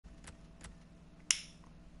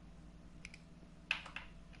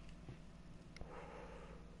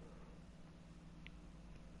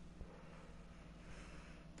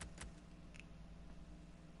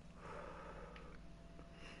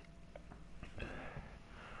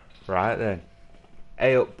Right then.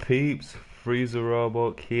 Hey up peeps, Freezer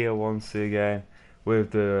Roebuck here once again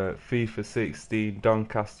with the FIFA 16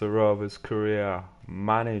 Doncaster Rovers career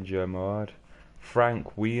manager mode.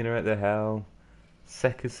 Frank Wiener at the helm,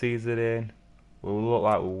 second season in. We look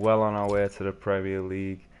like we're well on our way to the Premier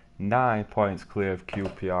League. 9 points clear of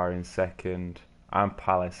QPR in second and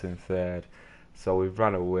Palace in third. So we've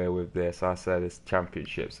run away with this. I said this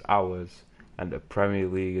championship's ours and the Premier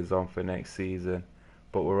League is on for next season.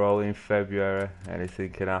 But we're all in February, anything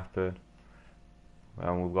can happen.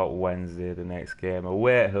 And we've got Wednesday, the next game,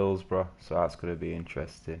 away at Hillsborough, so that's going to be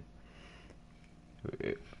interesting.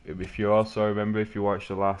 If you also remember, if you watched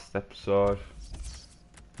the last episode,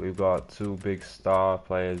 we've got two big star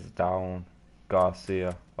players down.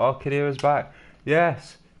 Garcia. Oh, Khedira's back.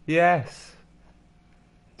 Yes, yes.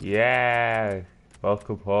 Yeah.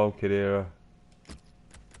 Welcome home, Khedira.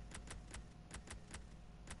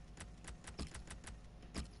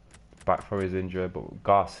 Back from his injury, but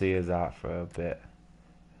Garcia's out for a bit.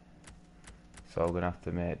 So we're going to have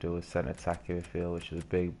to make do with centre attacking midfield, which is a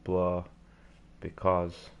big blow.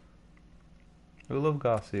 Because we love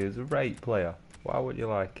Garcia, he's a great player. Why would you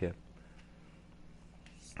like him?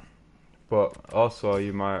 But also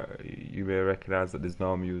you may recognise that there's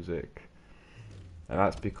no music. And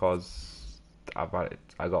that's because I got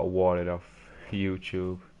a warning off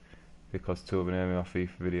YouTube because two of my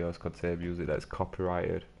FIFA videos contain music that's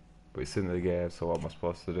copyrighted. But it's in the game, so what am I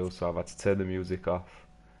supposed to do? So I've had to turn the music off.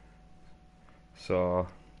 So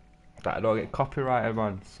that I don't get copyrighted,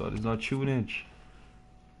 man. So there's no tunage.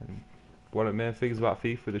 And one of the main things about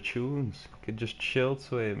FIFA, the tunes. You can just chill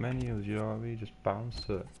to it, menus, you know what I mean? Just bounce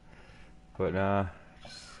to it. But nah,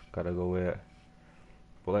 just gotta go with it.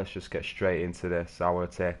 But let's just get straight into this. I want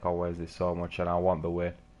to take on Wednesday so much and I want the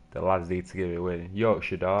win. The lads need to give me a win.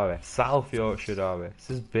 Yorkshire Derby. South Yorkshire Derby. This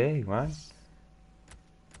is big, man.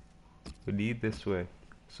 We need this win.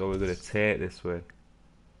 So we're going to take this win.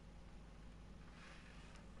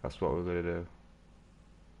 That's what we're going to do.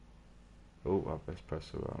 Oh, I best press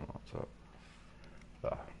the wrong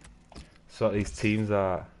laptop. So these teams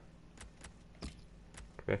are...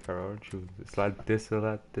 Make our own tunes. It's like this or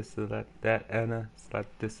that, and it's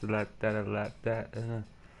like this or that, and a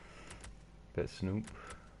bit Snoop.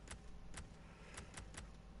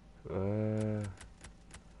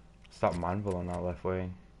 Start Manville on that left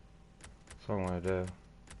wing. That's what I'm gonna do.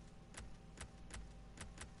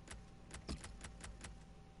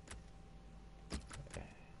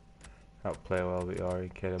 Can't play well, but you're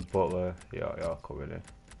kidding. Butler, you're coming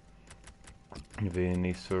in. Naveen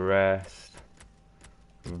needs to rest.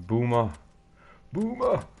 Boomer.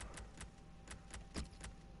 Boomer.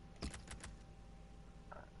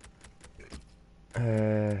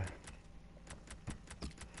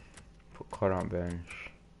 Put Connor on bench.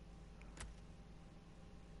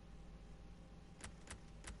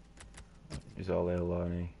 He's all there,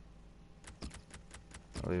 Lonnie.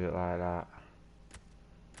 I'll leave it like that.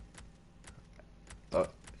 Oh,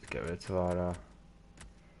 get rid of Tavara.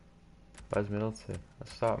 Where's Middleton?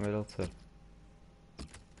 Let's start Middleton.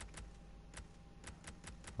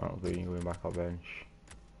 Not Green going back on bench.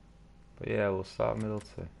 But yeah, we'll start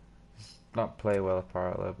Middleton. He's not play well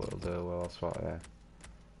apparently, but he'll do well, that's what I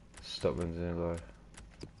Stubborn's in good.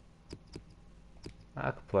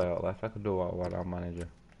 I could play out left, I could do what I want, I'm manager.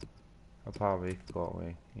 Apart he can go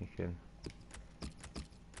away, he can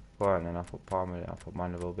go on, and then I'll put Palmer in, I'll put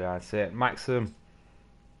Mandeville behind St. Maxim.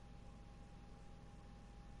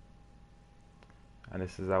 And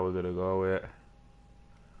this is how we're gonna go with it.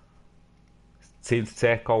 Team to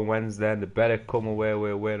take on Wednesday, and they better come away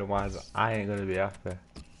with a win, otherwise I ain't gonna be happy.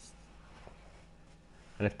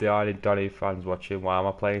 And if there are any Donny fans watching, why am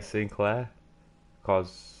I playing Sinclair?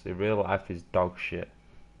 Because in real life he's dog shit.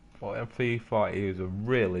 But in FIFA he was a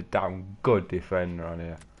really damn good defender on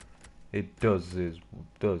here. He does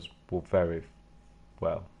very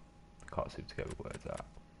well. Can't seem to get the words out.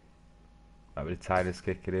 That'll be the tightest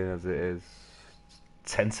kicking in as it is.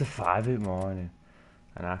 10 to 5 in the morning,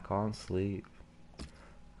 and I can't sleep.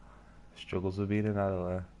 Struggles with being an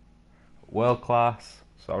adult. World class,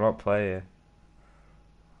 so I'm not playing.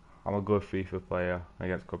 I'm a good FIFA player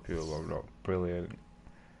against computer, but I'm not brilliant.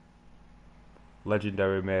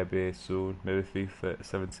 Legendary maybe soon, maybe FIFA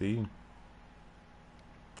 17.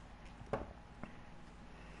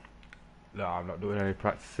 No, I'm not doing any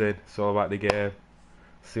practicing. It's all about the game.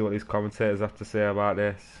 See what these commentators have to say about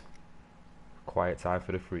this. Quiet time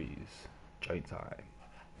for the freeze. Joint time.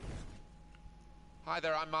 Hi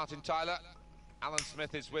there, I'm Martin Tyler. Alan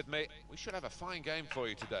Smith is with me. We should have a fine game for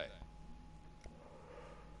you today.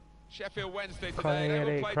 Sheffield Wednesday today, they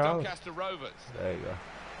will play Doncaster Rovers. There you go.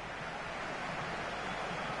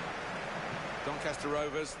 Doncaster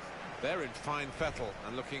Rovers, they're in fine fettle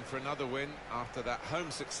and looking for another win after that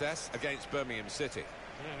home success against Birmingham City.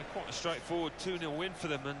 Yeah, quite a straightforward 2-0 win for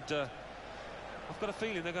them, and I've got a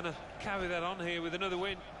feeling they're going to carry that on here with another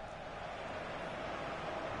win.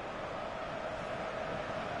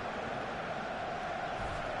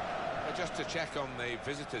 Well, just to check on the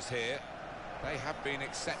visitors here, they have been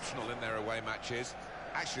exceptional in their away matches.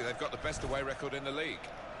 Actually, they've got the best away record in the league.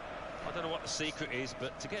 I don't know what the secret is,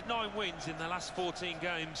 but to get 9 wins in the last 14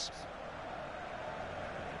 games...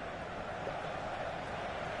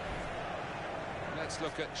 Let's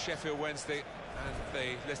look at Sheffield Wednesday and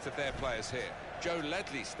the list of their players here. Joe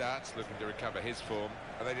Ledley starts, looking to recover his form,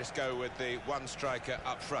 and they just go with the one striker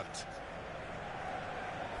up front.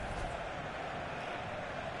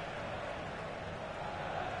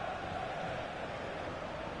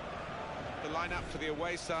 The lineup for the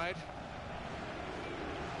away side.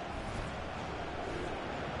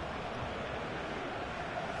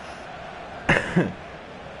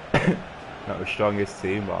 Not the strongest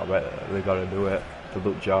team, but I bet they got to do it. To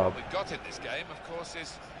look job. What we've got in this game, of course,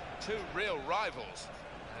 is 2 real rivals,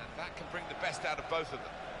 and that can bring the best out of both of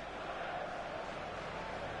them.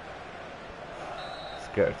 Let's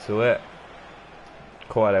get to it.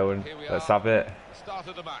 Come on, Owen. Let's have it. Start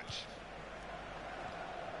of the match.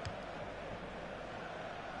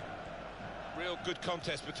 Real good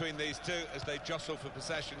contest between these two as they jostle for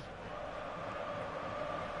possession.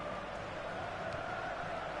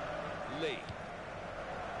 Lee.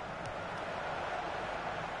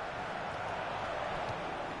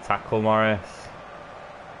 Tackle Morris.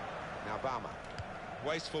 Now Barmer.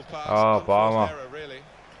 Wasteful pass. Oh, Barmer. Error, really.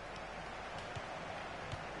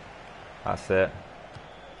 That's it.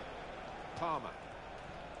 Palmer.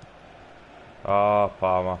 Oh,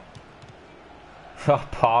 Palmer. Oh,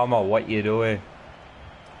 Palmer, what you doing?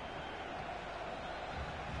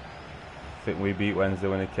 I think we beat Wednesday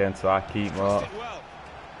when it came to our keep mode.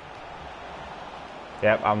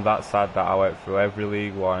 Yep, I'm that sad that I went through every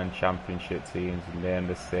League One and Championship teams and named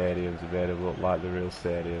the stadiums and made them look like the real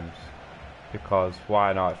stadiums. Because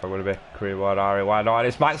why not? If I'm going to be a career mode Ari, why not? And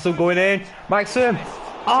it's Maxim going in! Maxim!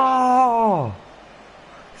 Oh!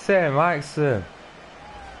 Say Maxim.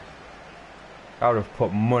 I would have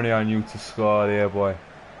put money on you to score there, boy.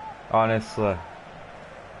 Honestly.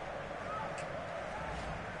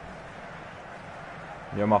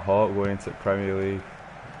 You're my hope going into the Premier League.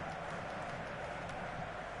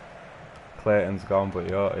 Clayton's gone, but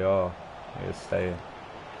you're staying.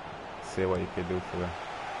 See what you can do for him.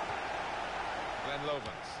 Glenn Lovens.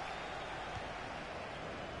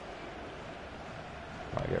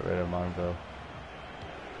 Might get rid of Manville.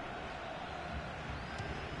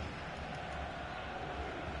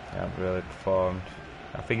 He hasn't really performed.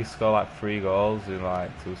 I think he scored like 3 goals in like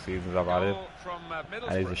 2 seasons I've had him.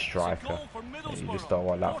 And he's a striker. You just don't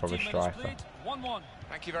want that from a striker.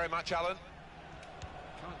 Thank you very much, Alan.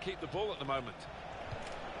 Can't keep the ball at the moment.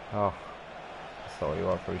 Oh, that's what you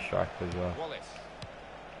want for a striker as well. Wallace.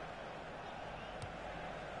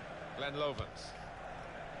 Glenn Lovens.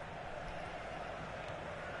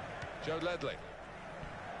 Joe Ledley.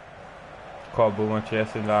 Caught Boomer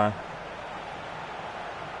chasing down.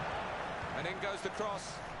 And in goes the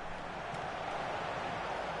cross.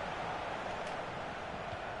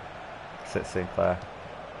 Sit Sinclair.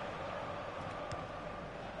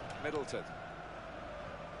 Middleton.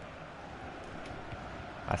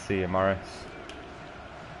 I see you, Morris.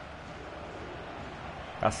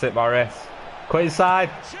 That's it, Morris. Cut inside,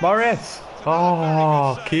 Morris.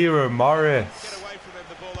 Oh, Kieran Morris. Get away from him,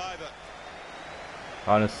 the ball either.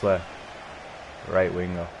 Honestly, right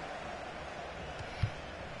winger.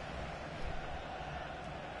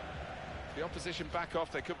 The opposition back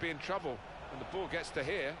off, they could be in trouble when the ball gets to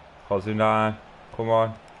here. Kozunai, come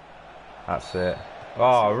on. That's it.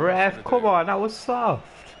 Oh, ref, come on, that was soft.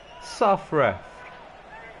 Soft, ref.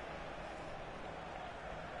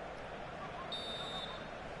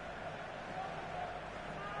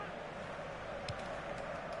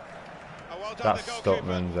 That's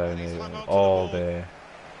Stockman's only all day.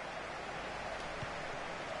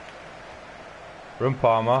 Run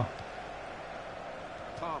Palmer.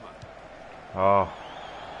 Palmer. Oh.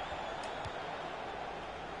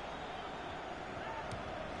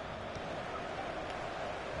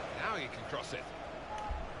 Now you can cross it.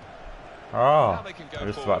 Oh. Now they can go I'm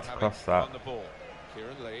just forward, about to cross that. on the ball.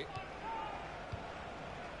 Kieran Lee.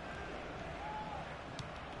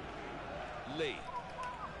 Lee.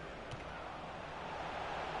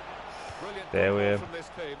 Brilliant There we are. from this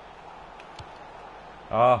team.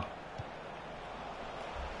 Oh.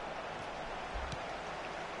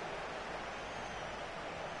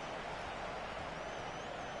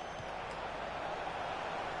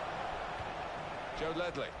 Joe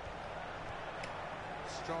Ledley.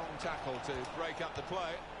 Strong tackle to break up the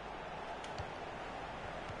play.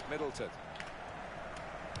 Middleton.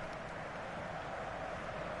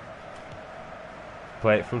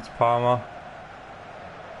 Play it through to Palmer.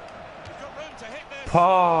 He's got room to hit this.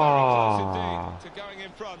 Pa! Very close indeed to going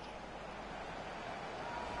in front.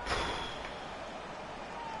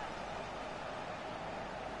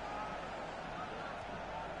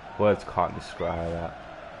 Words can't describe that.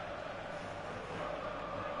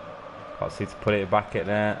 Can't see to put it back in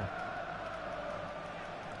there.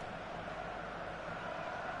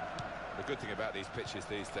 The good thing about these pitches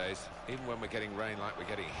these days, even when we're getting rain like we're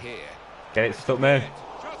getting here. Get it stuck, man.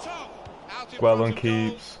 Well done,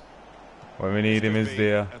 Keeps. When we need him is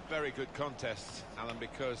there. A very good contest, Alan,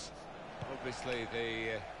 because obviously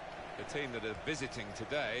the team that are visiting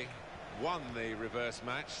today won the reverse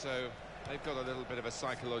match, so they've got a little bit of a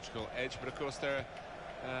psychological edge, but of course they're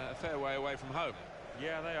a fair way away from home.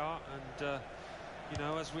 Yeah, they are, and you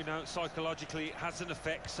know, as we know, psychologically it has an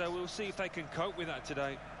effect, so we'll see if they can cope with that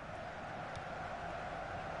today.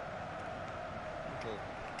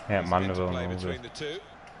 Yeah, Mandeville knows it.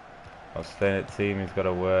 I'll stay at team, he's got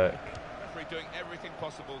to work. Referee doing everything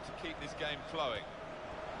possible to keep this game flowing.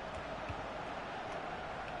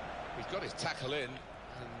 He's got his tackle in,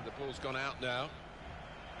 and the ball's gone out now.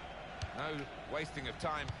 No wasting of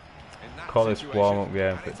time in that Call this situation. warm-up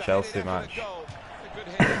game for the Chelsea match.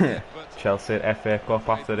 Chelsea FA Cup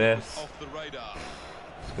after this. Off the radar.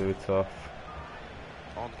 It's going to be tough.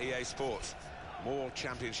 On EA Sports, more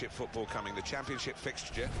Championship football coming. The Championship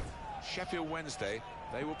fixture, Sheffield Wednesday,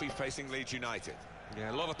 they will be facing Leeds United.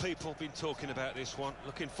 Yeah, a lot of people have been talking about this one.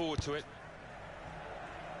 Looking forward to it.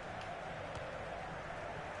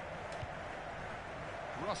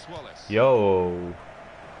 Ross Wallace. Yo,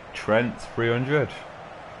 Trent 300.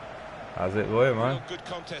 How's it going, man? Real good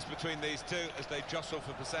contest between these two as they jostle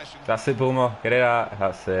for possession. That's it, Boomer. Get it out.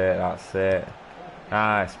 That's it. That's it.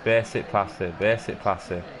 Nice. Basic passing. Basic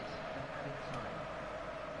passing.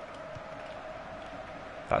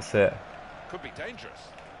 That's it. Could be dangerous.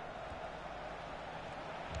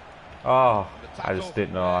 Oh, I just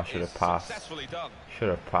didn't know I should have passed. Successfully done. Should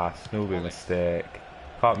have passed. Snoopy mistake.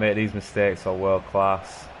 Can't make these mistakes on world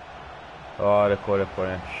class. Oh, they could have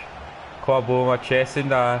punished. Come on, Boomer. Chasing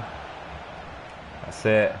down. That's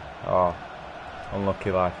it. Oh,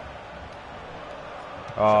 unlucky lad.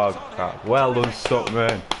 Oh, God. Well done,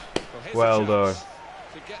 Stuckman. Well done.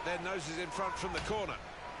 To get their noses in front from the corner.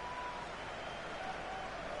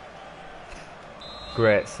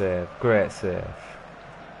 Great save. Great save.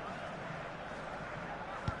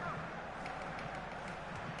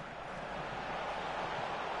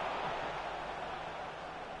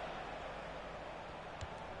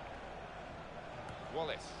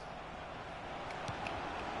 Wallace.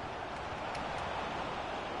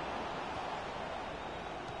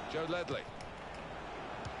 Joe Ledley.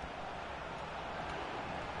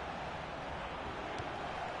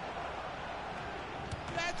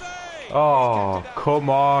 Oh, come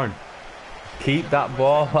on. Keep that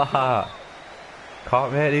ball out.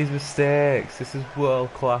 Can't make these mistakes. This is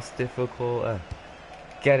world-class difficulty.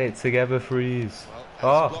 Get it together, Freeze.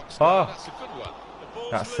 Well, that's a good one.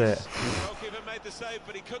 That's it. The goalkeeper made the save,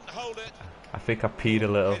 but he couldn't hold it. I think I peed a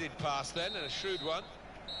little. Headed pass then, and a shrewd one.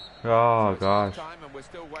 Oh, gosh. Time, and we're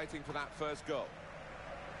still waiting for that first goal.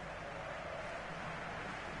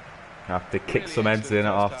 I have to kick some heads in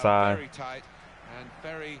at half time. Very tight and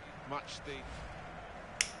very much the.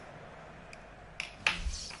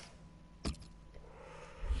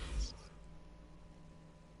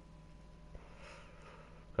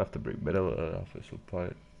 I have to bring middle off at some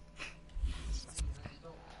point.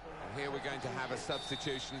 And here we're going to have a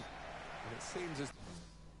substitution. And it seems as.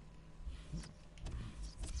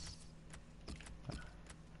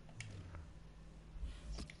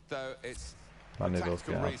 So it's. Mandeville's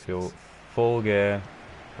getting out full game.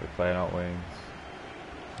 We're playing out wings.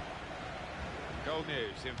 Goal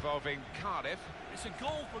news involving Cardiff. It's a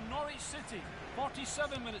goal for Norwich City.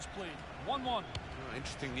 47 minutes played. 1-1. Oh,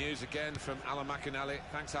 interesting news again from Alan McInally.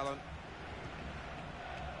 Thanks, Alan.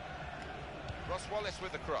 Ross Wallace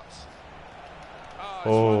with the cross. Oh,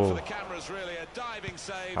 it's one for the cameras, really. A diving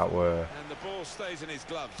save. That were. And the ball stays in his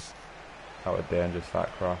gloves. That was dangerous,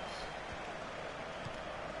 that cross.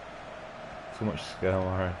 Too much skill,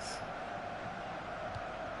 Morris.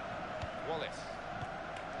 Wallace.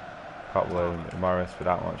 Can't believe Morris with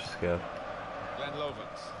that much skill. Glenn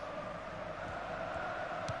Lovens.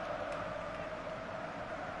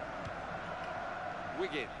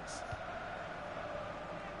 Wiggins.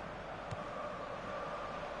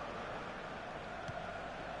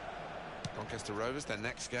 Doncaster Rovers, their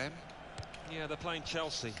next game. Yeah, they're playing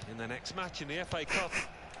Chelsea in their next match in the FA Cup,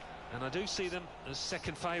 and I do see them as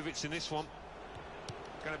second favourites in this one.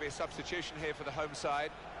 Going to be a substitution here for the home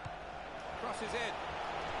side. Crosses in.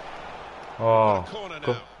 Oh, Corner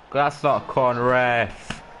now. that's not a corner,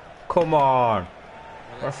 ref. Come on.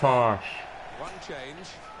 That's harsh. One change,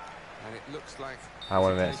 and it looks like I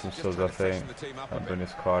want to make some subs, I think. I'm doing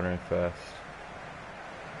this corner in first.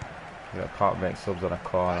 You can't make subs on a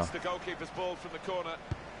corner. That's the goalkeeper's ball from the corner.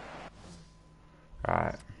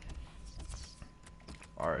 Right.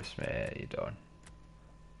 Morris, mate, you're done.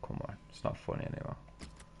 Come on, it's not funny anymore.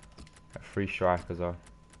 Got 3 strikers on.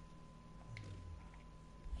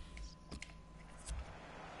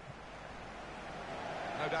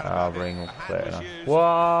 No doubt I'll about bring it. him A hand clear was now. used.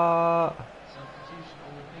 What?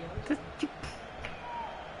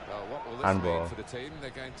 Well, what will this Handball. mean for the team?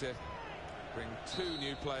 They're going to bring 2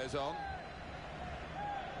 new players on.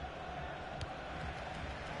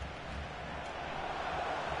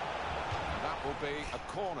 And that will be a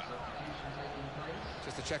corner.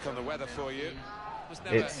 Just to check on the weather for you. Was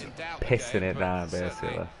never It's in doubt pissing the game, it down, but certainly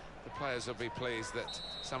basically. the players will be pleased that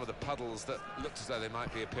some of the puddles that looked as though they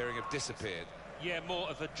might be appearing have disappeared. Yeah, more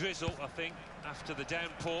of a drizzle, I think, after the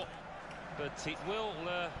downpour. But it will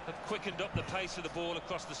have quickened up the pace of the ball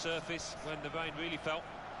across the surface when the rain really fell.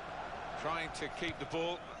 Trying to keep the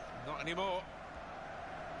ball, not anymore.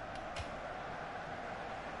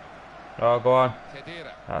 Oh, go on.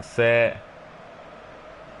 Kedira. That's it.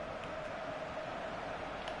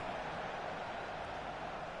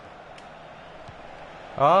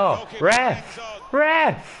 Oh, Goalkeeper ref! hangs on.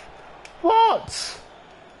 Ref! What?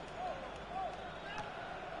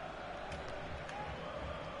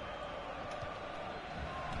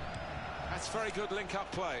 That's very good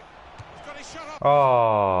link-up play. He's got his shot off.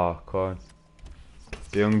 Oh, come on.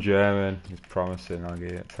 The young German is promising, I'll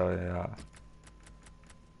tell you that.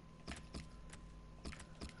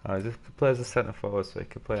 Oh, he just plays a centre forward, so he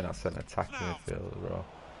can play in that centre attacking midfield as well.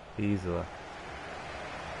 Easily.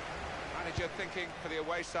 Manager thinking for the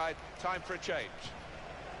away side, time for a change.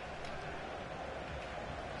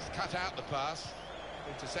 He's cut out the pass,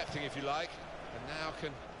 intercepting if you like, and now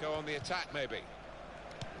can go on the attack maybe.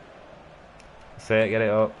 Say it, get it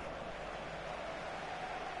up.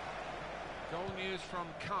 Goal news from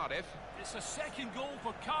Cardiff. It's a second goal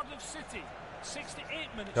for Cardiff City. 68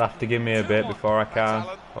 minutes. You'll have to give me a bit before I can.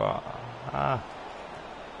 Alan. But,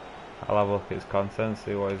 I'll have a look at his content,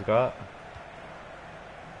 see what he's got.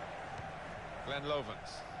 Glenn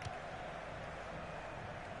Lovens.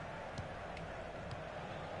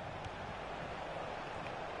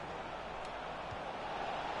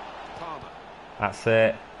 Palmer. That's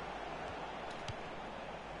it.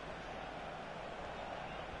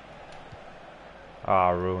 Ah,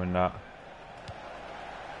 I ruined that.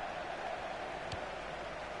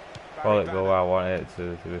 Well, it go where I wanted it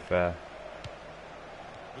to be fair.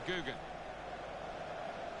 McGugan.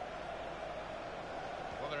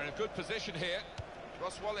 Well, they're in a good position here.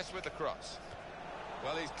 Ross Wallace with the cross.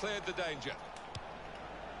 Well, he's cleared the danger.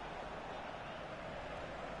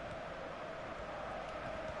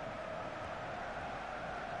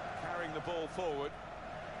 Carrying the ball forward.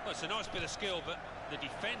 Well, it's a nice bit of skill, but the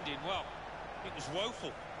defending, well, it was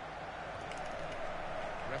woeful.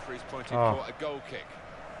 Referee's pointing for a goal kick.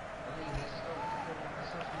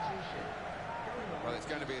 Well, it's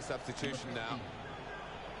going to be a substitution now.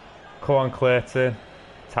 Come on, Clayton.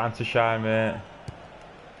 Time to shine, mate.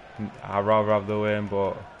 I'd rather have the win,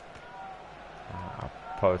 but I'll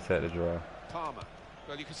probably take the draw. Palmer.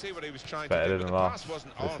 Well, you can see what he was trying Better to do, than but the loss. pass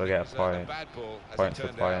wasn't At least on. I get It a was point. a bad ball, as Point it to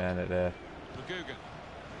turned point, out. end it there. McGugan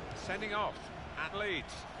sending off and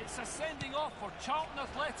leads. It's a sending off for Charlton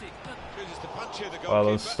Athletic. Chooses to punch here, the goalkeeper. Well,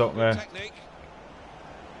 those stuck Good me. technique.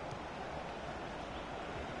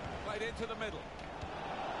 Played into the middle.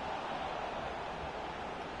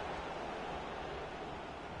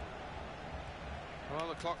 Well,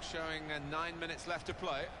 the clock's showing 9 minutes left to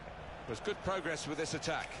play. There's good progress with this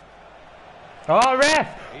attack. Oh, ref!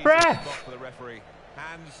 Easy spot Ref! for the referee.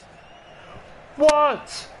 Hands.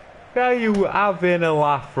 What? Are you having a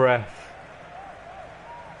laugh, ref?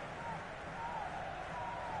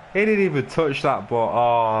 He didn't even touch that ball.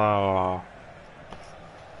 Oh.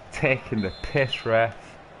 Taking the piss, ref.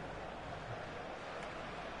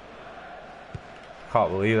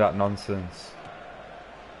 Can't believe that nonsense.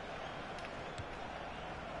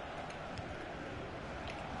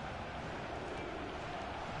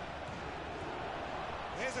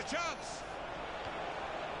 Here's a chance.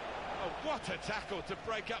 Oh, what a tackle to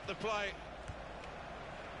break up the play.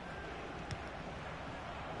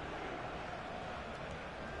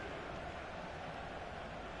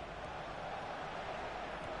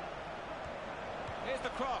 the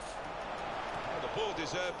cross. Well, the ball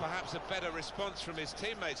deserved perhaps a better response from his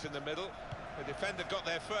teammates in the middle. The defender got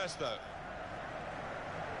there first, though.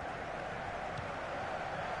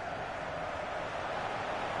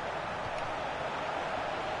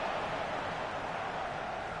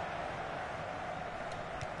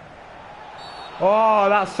 Oh,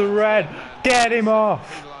 that's a red. Get him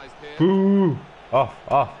off. Boo. Off.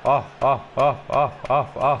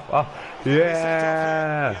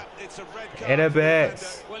 Yeah. In a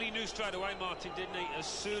bit. Well, he knew straight away, Martin, didn't he? As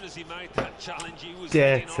soon as he made that challenge, he was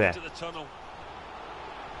heading off to the tunnel.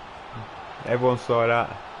 Everyone saw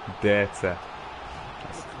that. Data.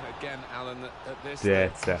 Again, Alan, at this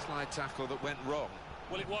slide tackle that went wrong.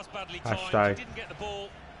 Well, it was badly timed. Hashtag. He didn't get the ball,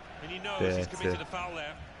 and he knows he's committed a foul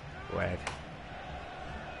there. Weird.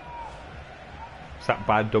 It's that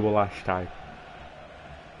bad double hashtag.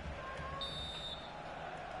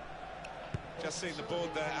 Just seen the board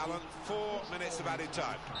there, Alan. 4 minutes of added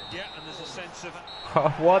time. Yeah, and there's a sense of...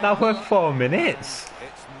 What, that were 4 minutes?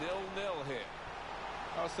 It's 0-0 here.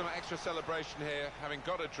 Oh, some extra celebration here, having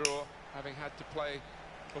got a draw, having had to play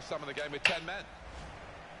for some of the game with 10 men.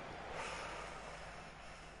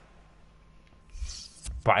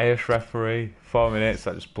 Biased referee. 4 minutes,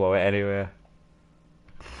 I just blow it anyway.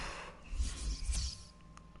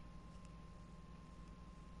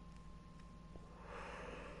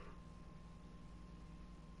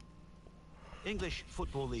 English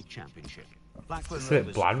Football League Championship. Blackburn It's a bit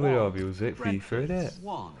Rovers bland with your 1, music, FIFA, isn't it?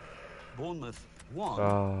 1, Bournemouth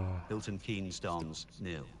 1, Milton Keynes Dons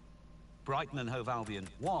 0. Brighton and Hove Albion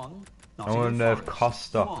 1. I want to nerve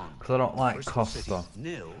Costa, because I don't like Costa.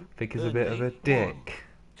 Nil. I think he's a bit of a dick.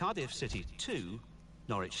 Cardiff City 2,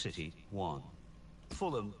 Norwich City 1.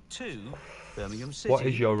 Fulham 2, Birmingham City. What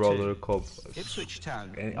is your role 2. in the club? Ipswich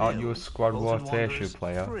Town. Aren't you a 0, squad Bolton rotation Wanderers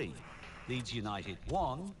player? 3, Leeds United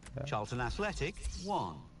 1, Charlton Athletic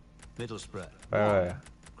 1, Middlesbrough 1, Yeah.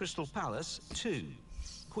 Crystal Palace 2,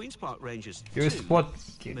 Queen's Park Rangers 2, You're a squad.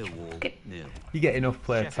 Millwall 0. You get enough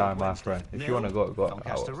play Sheffield time, my Wednesday, friend. If you 0, want to go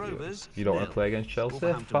Doncaster out, Rovers, you don't want 0, to play against Chelsea?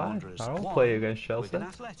 Wolverhampton Fine. Wanderers, I don't 1, play against Chelsea. Wigan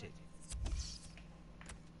Athletic.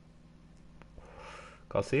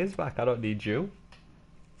 Garcia's back. I don't need you.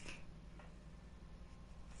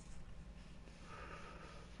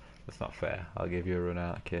 That's not fair. I'll give you a run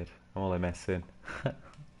out, kid. I'm only messing.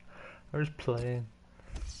 I'm just playing.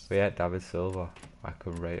 But yeah, David Silva. I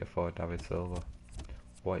can rate it for David Silva.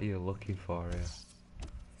 What are you looking for here?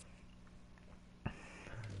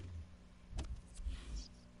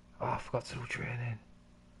 Oh, I forgot to do training.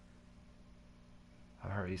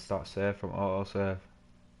 I already start save from auto save.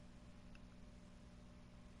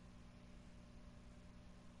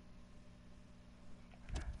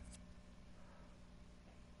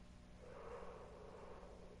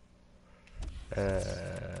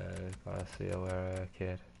 Gotta see where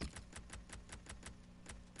kid.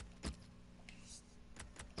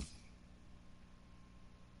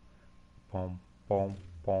 Boom, boom,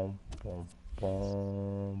 boom, boom,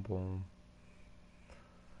 boom, boom.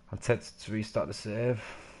 I'm tempted to restart the save.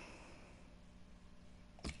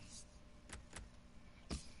 I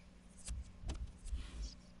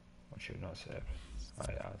should not save. Oh,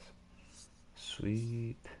 it has.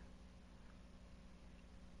 Sweet.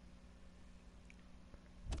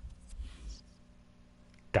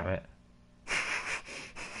 Damn it.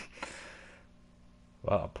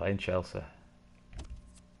 Well, I'm playing Chelsea.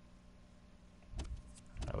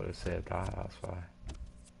 I would have saved that, that's why.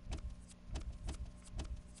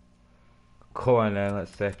 Come on then,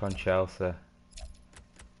 let's take on Chelsea.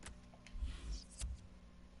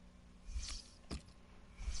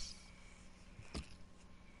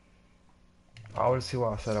 I want to see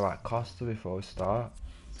what I said about Costa before we start.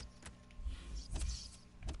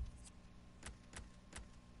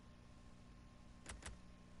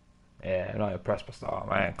 Yeah, I'm not impressed by start,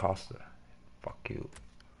 man. Costa. Fuck you.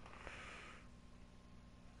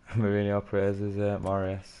 Mourinho praises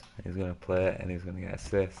Morris. He's going to play it and he's going to get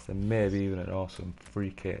assists and maybe even an awesome free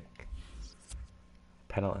kick.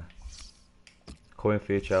 Penalty. Coming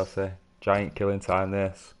for you, Chelsea. Giant killing time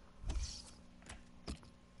this.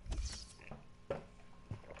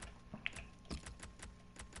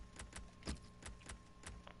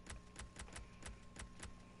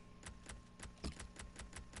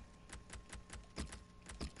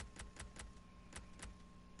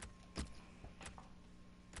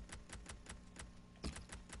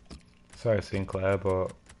 Sorry Sinclair,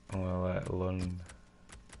 but I'm going to let Lund in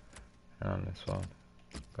on this one.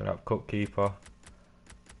 Got up cup keeper.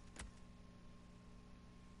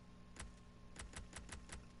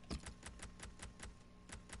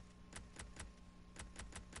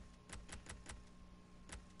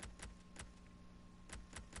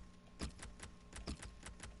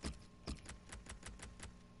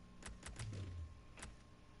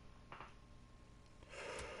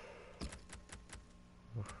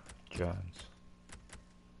 Jones.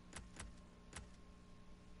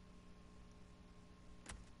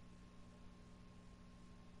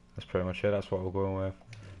 That's pretty much it. That's what we're going with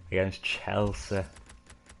against Chelsea.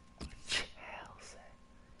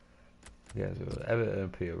 Yeah, so Everton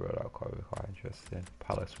and Peterborough are quite interesting.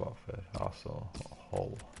 Palace, Watford, Arsenal,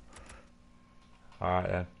 Hull. Alright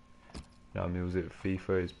then. Now music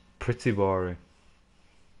FIFA is pretty boring.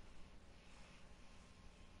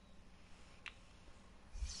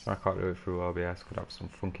 I can't do it through OBS. Could have some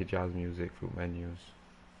funky jazz music through menus.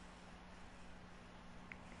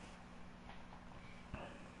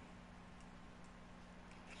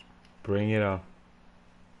 Bring it on.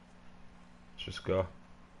 Let's just go.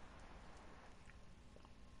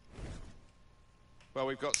 Well,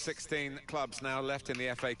 we've got 16 clubs now left in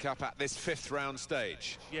the FA Cup at this 5th round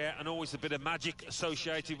stage. Yeah, and always a bit of magic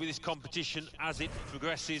associated with this competition as it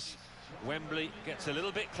progresses. Wembley gets a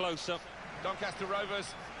little bit closer. Doncaster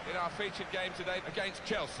Rovers in our featured game today against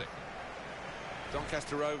Chelsea.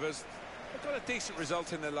 Doncaster Rovers have got a decent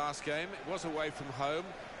result in their last game. It was away from home,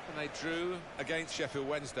 and they drew against Sheffield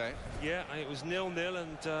Wednesday. Yeah, it was 0-0,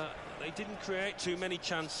 and they didn't create too many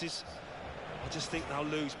chances. I just think they'll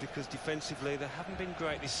lose because defensively they haven't been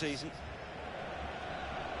great this season.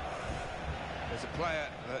 There's a player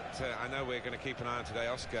that I know we're going to keep an eye on today,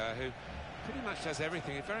 Oscar, who pretty much does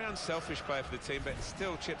everything. He's a very unselfish player for the team, but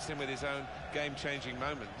still chips in with his own game-changing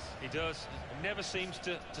moments. He does. He never seems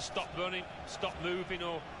to stop running, stop moving,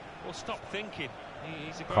 or stop thinking.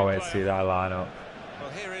 He's a great Can't wait player. to see that lineup.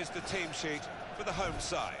 Well, here is the team sheet for the home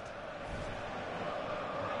side.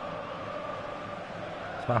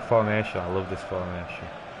 It's my formation. I love this formation.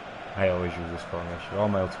 I always use this formation. All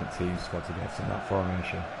my ultimate team squads are getting that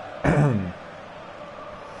formation. A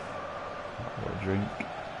little drink.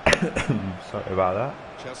 Sorry about that.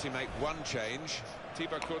 Chelsea make one change.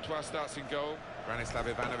 Thibaut Courtois starts in goal. Branislav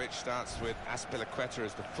Ivanovic starts with Azpilicueta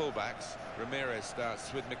as the fullbacks. Ramirez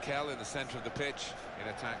starts with Mikel in the centre of the pitch. In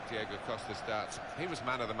attack, Diego Costa starts. He was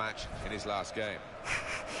man of the match in his last game.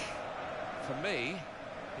 For me,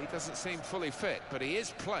 he doesn't seem fully fit, but he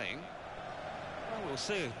is playing. Well, we'll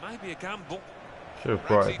see. Maybe a gamble. Should have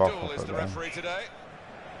brought Ramsey it back Dool up is the again. referee today.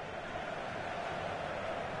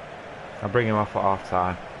 I'll bring him off at half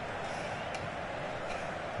time.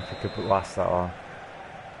 If he could last that long.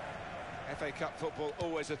 FA Cup football,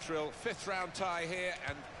 always a thrill. 5th round tie here,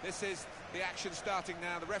 and this is the action starting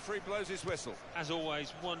now. The referee blows his whistle. As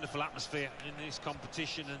always, wonderful atmosphere in this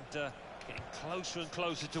competition, and getting closer and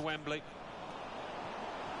closer to Wembley.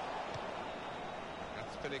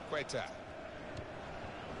 Azpilicueta.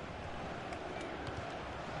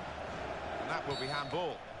 And that will be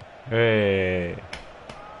handball. Hey.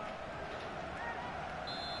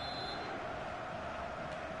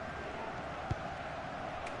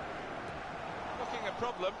 Looking a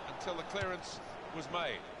problem until the clearance was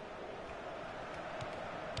made.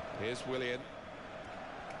 Here's Willian.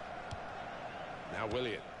 Now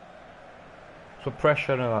Willian. So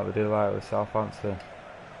pressure on him like we did like with Southampton.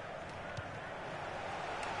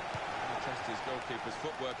 Test his goalkeeper's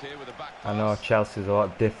footwork here with a back I know pass. Chelsea's a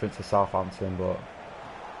lot different to Southampton, but I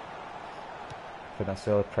think that's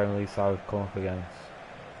the only Premier League side we've come up against.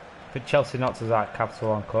 I think Chelsea knocked us out Capital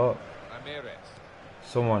One Cup. Ramirez.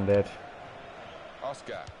 Someone did.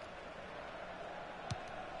 Oscar.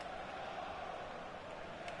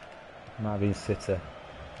 Might have been City.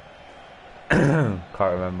 Can't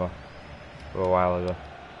remember. A while ago.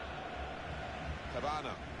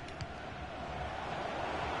 Cabana.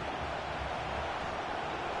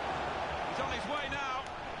 He's on his way now.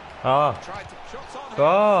 Ah. Tried to shots on him.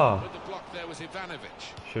 Oh. But the block there was Ivanovic.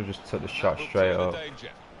 Should have just took the That shot will straight clear the up. danger.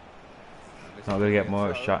 And this Not is going to get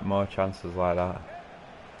gonna be a throw. more chances like that.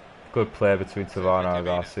 Good play between Tavana and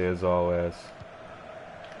Garcia as always.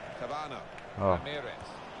 Cabana. Oh, Ramirez.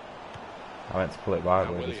 I went to pull it back, Now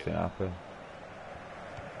but it Willian. just didn't happen.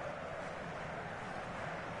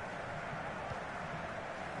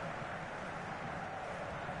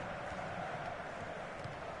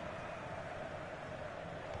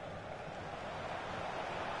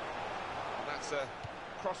 And that's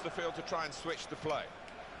across the field to try and switch the play.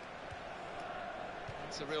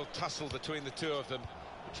 It's a real tussle between the two of them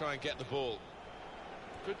to try and get the ball.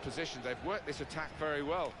 Good position. They've worked this attack very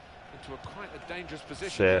well into quite a dangerous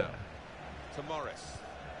position Shit. now. To Morris.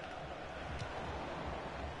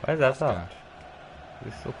 Where's that Oscar. sound?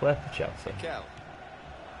 Does he still play for Chelsea? Mikel.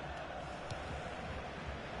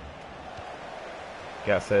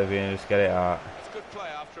 Get Serbian and just get it out. It's good play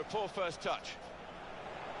after a poor first touch.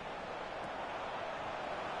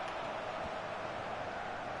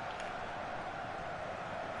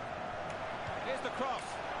 Here's the cross.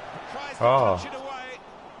 Tries to Oh. touch it away.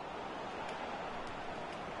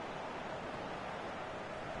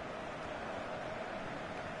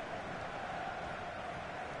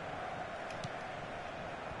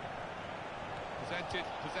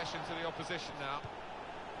 possession to the opposition now.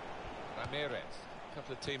 Ramirez, a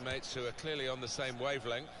couple of teammates who are clearly on the same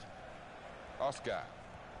wavelength. Oscar.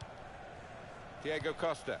 Diego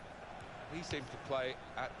Costa. He seems to play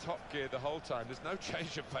at top gear the whole time. There's no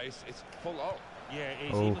change of pace. It's full on. Yeah,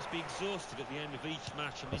 it is. He must be exhausted at the end of each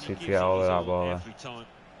match. I mean, he gives get all it of that his all ball every time.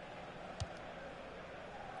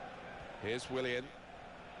 Here's Willian.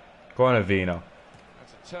 Go on, Avino.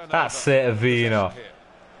 That's it, Avino.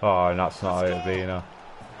 Oh, that's not it, Avino.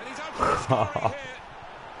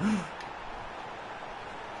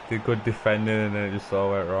 Did good defending and then it just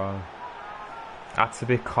all went wrong. Had to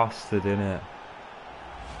be Costa, didn't it?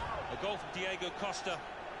 A goal from Diego Costa,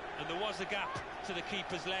 and there was a gap to the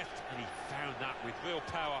keeper's left, and he found that with real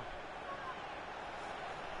power.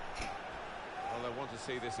 Well, I want to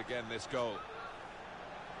see this again, this goal.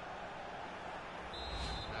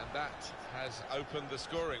 And that has opened the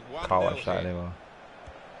scoring. 1-0 Can't watch that anymore.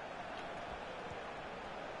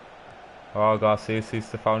 Oh, Garcia seems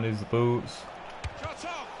to found his boots. Shot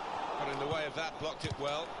off! Got in the way of that, blocked it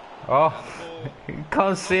well. Oh, you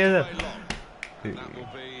can't see it. And that will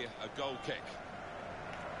be a goal kick.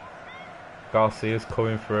 Garcia's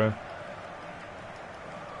coming through.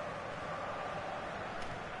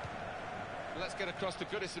 Let's get across to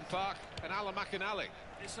Goodison Park and Alan McInally.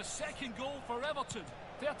 It's a second goal for Everton.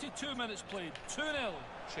 32 minutes played, 2-0.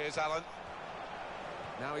 Cheers, Alan.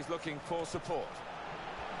 Now he's looking for support.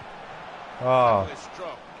 Oh,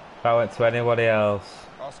 that went to anybody else.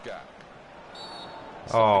 Oscar.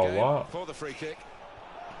 Oh, what? For the free kick.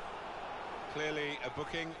 Clearly a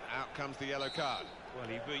booking. Out comes the yellow card. Well,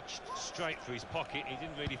 he reached straight for his pocket. He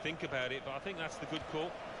didn't really think about it, but I think that's the good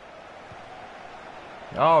call.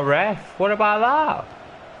 Oh, ref, what about that?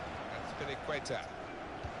 That's Piniqueta.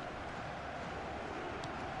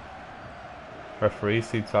 Referee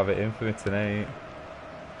seemed to have it in for me tonight.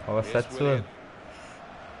 Oh, I said to him.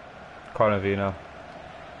 Cornavino.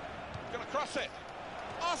 Gonna cross it.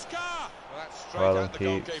 Oscar! Well, that's straight Well at the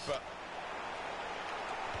done, goalkeeper.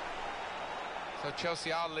 So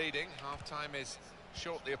Chelsea are leading. Half-time is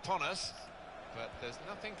shortly upon us, but there's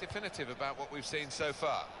nothing definitive about what we've seen so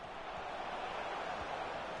far.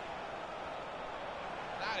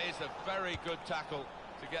 That is a very good tackle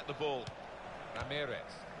to get the ball. Ramirez.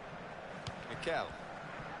 Mikel.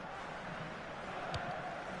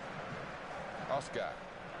 Oscar.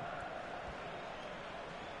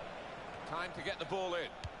 Time to get the ball in.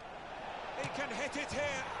 He can hit it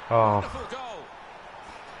here. Oh. Wonderful goal.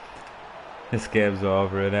 This game's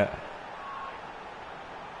over, innit?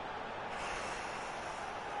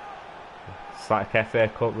 It's like F.A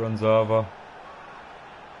Cup runs over.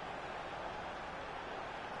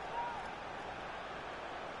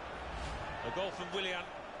 A goal from Willian,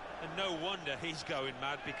 and no wonder he's going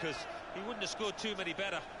mad, because he wouldn't have scored too many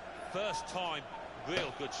better. First time,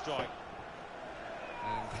 real good strike.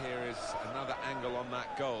 And here is another angle on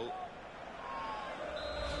that goal.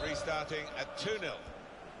 Restarting at 2-0.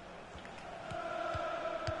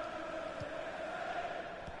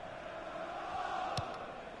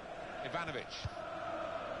 Ivanovic.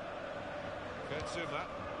 Kurtzuma.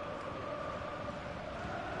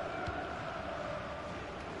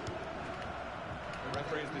 The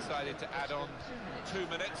referee has decided to add on 2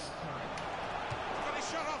 minutes. He's got his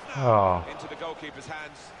shot off now. Oh. Into the goalkeeper's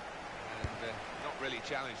hands. And not really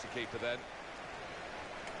challenged the keeper then.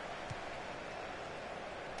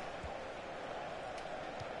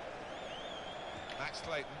 Max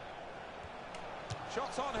Clayton.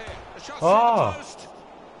 Shots on here. The shot's in the post.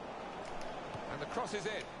 And the cross is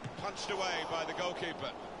in. Punched away by the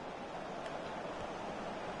goalkeeper.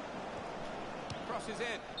 The cross is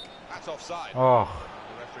in. That's offside. Oh.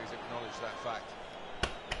 The referee's acknowledged that fact.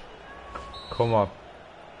 Come on.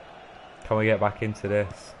 Can we get back into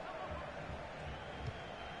this?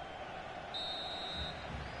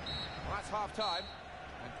 Well, that's half time.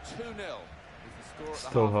 And 2-0 is the score at the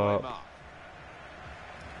Still halfway hot. mark.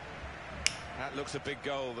 That looks a big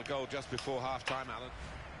goal, the goal just before half-time, Alan.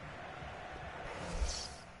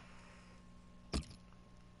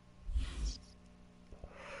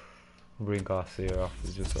 Bring Garcia off,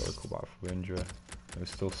 he's just got to come back from injury. He was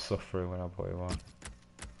still suffering when I put him on.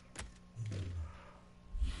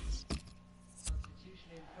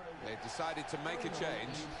 They've decided to make a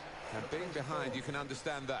change, and being behind, you can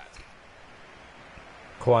understand that.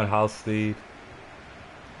 Come on, Halstead.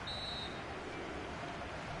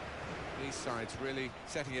 These sides really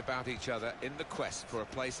setting about each other in the quest for a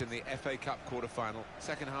place in the FA Cup quarter-final.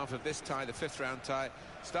 Second half of this tie, the fifth round tie,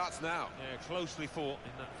 starts now. Yeah, closely fought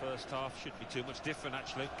in that first half. Shouldn't be too much different,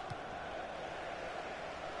 actually.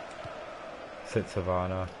 Sit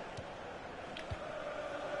Savannah.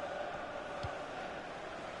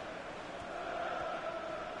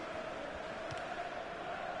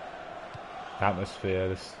 atmosphere.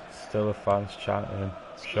 There's still the fans chanting.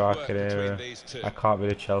 It's good Sure, I work can hear between it. these two. I can't be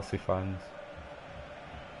the Chelsea fans.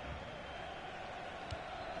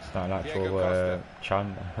 It's not an Diego actual Costa.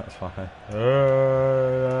 chant. That's fine.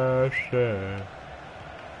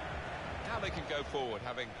 Now they can go forward,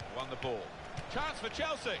 having won the ball. Chance for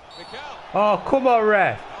Chelsea. Mikel. Oh, come on,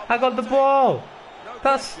 ref! I got the ball. No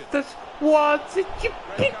That's question. what did you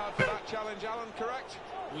Red pick? card for that challenge, Alan, correct?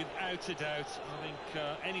 Without a doubt, I think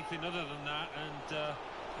anything other than that, and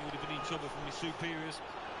he would have been in trouble from his superiors.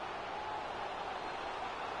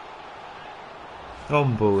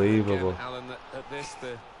 Unbelievable. Again, Alan, at this,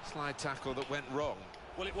 the slide tackle that went wrong.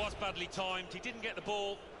 Well, it was badly timed. He didn't get the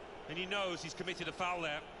ball, and he knows he's committed a foul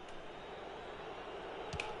there.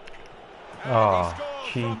 And Oh,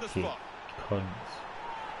 he scores from the cheeky spot. cunts.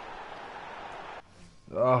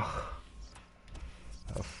 Ugh.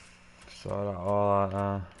 I saw that all out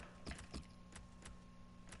now.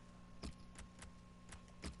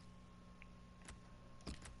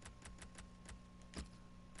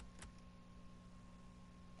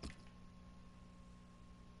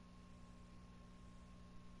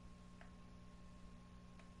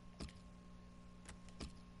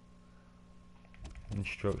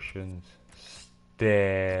 Instructions.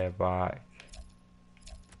 Stay back.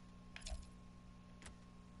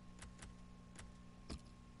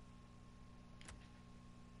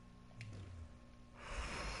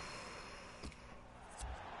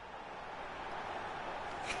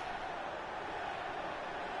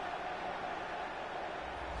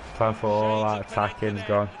 Time for all that attacking's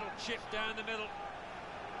gone. Little chip down the middle.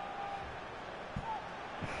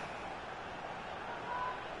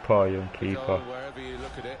 Poor young Goal, keeper. wherever you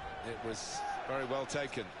look at it, it was very well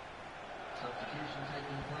taken.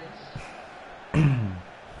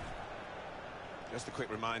 Just a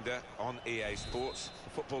quick reminder on EA Sports, the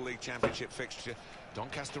Football League Championship fixture,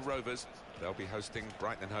 Doncaster Rovers, they'll be hosting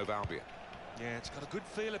Brighton and Hove Albion. Yeah, it's got a good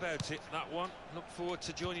feel about it, that one. Look forward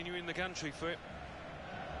to joining you in the gantry for it.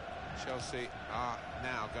 Chelsea are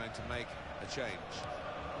now going to make a change.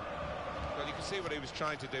 Well, you can see what he was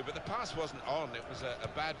trying to do, but the pass wasn't on. It was a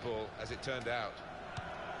bad ball, as it turned out.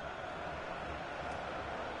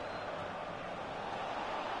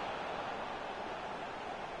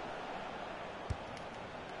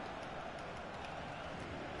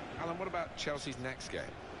 Alan, what about Chelsea's next game?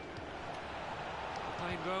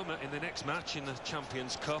 Playing Roma in the next match in the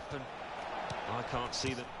Champions Cup, and I can't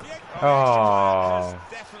see them. Oh.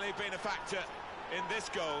 Has definitely been a factor in this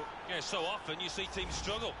goal. Yeah, so often you see teams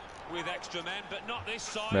struggle with extra men, but not this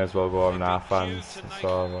side. May as well go on They've now, been fans. cute and It's they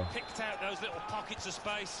over. picked out those little pockets of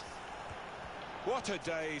space. What a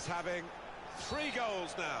day he's having. 3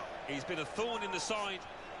 goals now. He's been a thorn in the side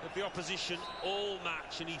of the opposition all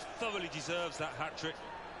match, and he thoroughly deserves that hat-trick.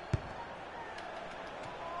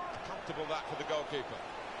 Comfortable that for the goalkeeper.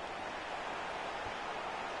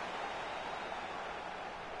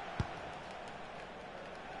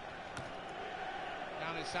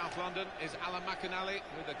 Down in South London is Alan McInally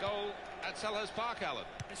with a goal at Selhurst Park, Alan.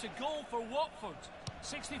 It's a goal for Watford.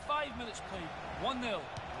 65 minutes played. 1-0.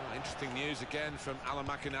 Oh, interesting news again from Alan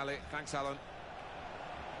McInally. Thanks, Alan.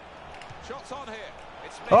 Shots on here.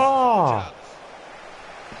 It's missed. Oh!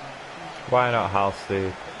 Why not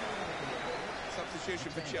Halstead?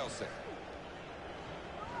 Substitution for Chelsea.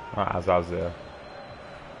 Right, Azazia.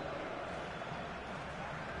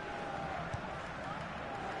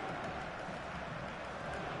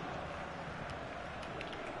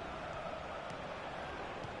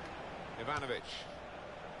 Ivanovic.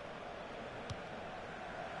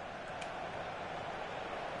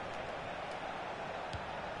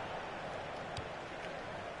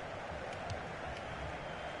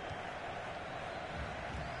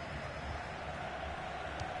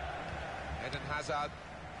 Eden Hazard.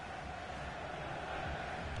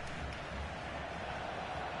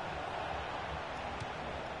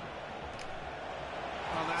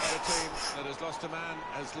 Well, now the team that has lost a man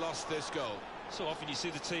has lost this goal. So often you see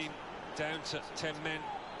the team down to 10 men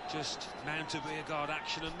just mount a rearguard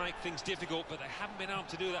action and make things difficult, but they haven't been able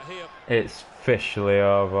to do that here. It's officially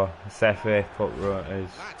over. This FA Cup run is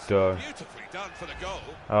That's done. beautifully done for the goal.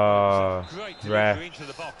 Oh, Great ref. delivery into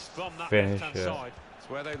the box from that Finish left-hand it. side. It's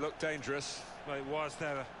where they look dangerous. Well, it was.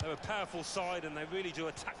 They're a powerful side, and they really do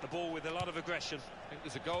attack the ball with a lot of aggression. I think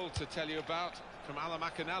there's a goal to tell you about from Alan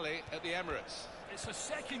McInally at the Emirates. It's a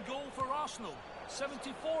second goal for Arsenal.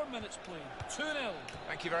 74 minutes played. 2-0.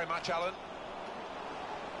 Thank you very much, Alan.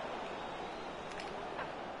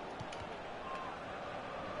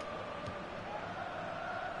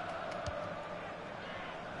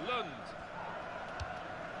 Lund.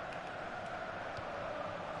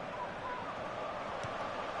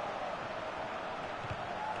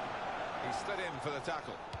 slid in for the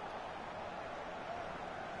tackle.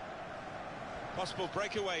 Possible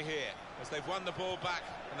breakaway here as they've won the ball back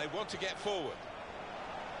and they want to get forward.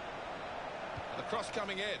 And the cross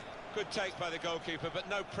coming in. Good take by the goalkeeper, but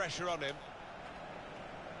no pressure on him.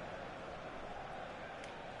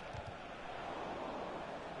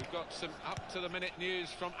 We've got some up-to-the-minute news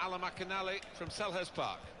from Alan McAnally from Selhurst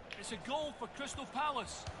Park. It's a goal for Crystal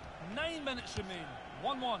Palace. 9 minutes remain.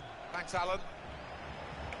 1-1. Thanks, Alan.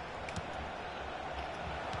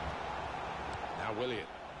 Now Willian.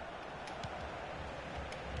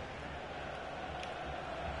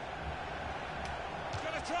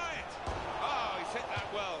 Gonna try it. Oh, he's hit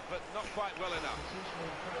that well, but not quite well enough.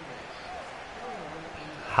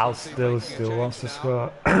 Hal still wants to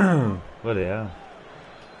score. Bloody hell.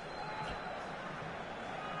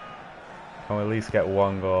 Can we at least get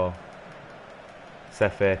one goal? This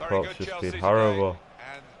F.A Cup's just been horrible.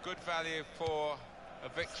 And good value for a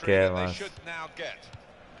victory Scare that they us. should now get.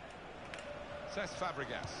 Says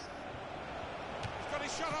Fabregas. He's got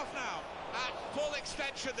his shot off now. At full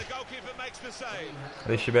extension, the goalkeeper makes the save.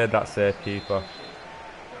 They should have made that save, keeper.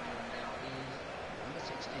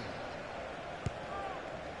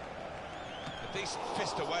 A decent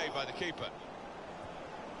fist away by the keeper.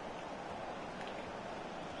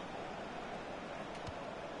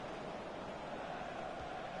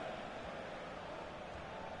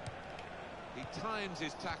 He times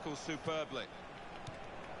his tackle superbly.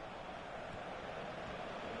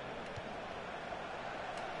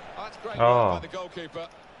 Oh, that's great work by the goalkeeper.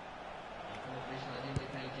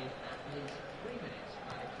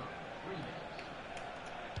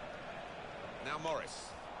 Now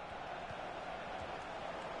Morris.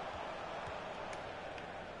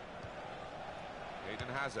 Eden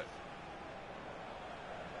Hazard.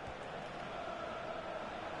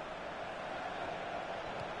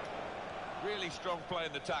 Really strong play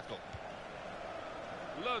in the tackle.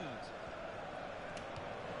 Lund.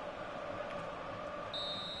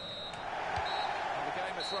 Well, the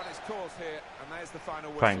game has run its course here, and there's the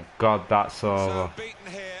final whistle. Thank God that's over. So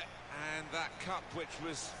beaten here, and that cup, which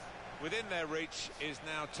was within their reach, is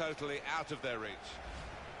now totally out of their reach.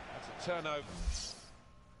 That's a turnover.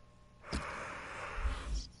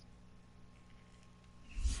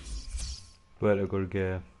 What a good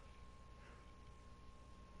game.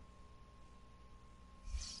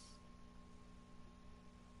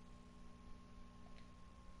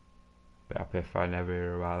 Be happy if I never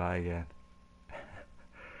hear about that again.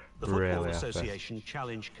 The Football Really Association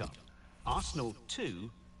Challenge Cup. Arsenal 2,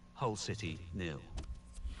 Hull City 0.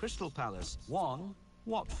 Crystal Palace 1,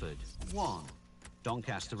 Watford 1.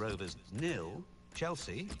 Doncaster Rovers 0,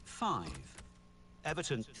 Chelsea 5.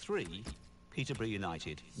 Everton 3, Peterborough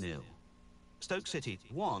United 0. Stoke City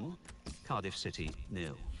 1, Cardiff City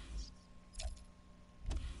 0.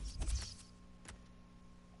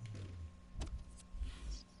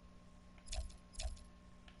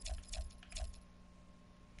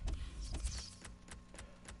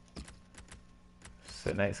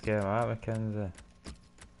 Sit next game out, Mackenzie.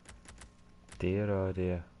 Dear oh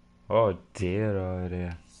dear. Oh dear oh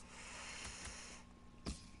dear.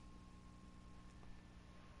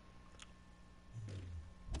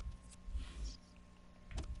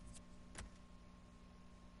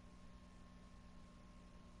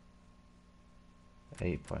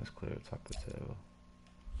 Eight points clear at top of the table.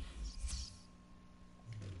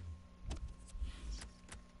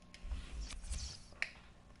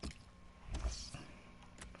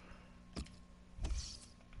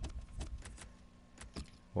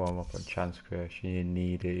 Warm up on chance creation, you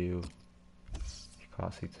need it, you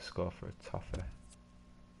can't seem to score for a toffee.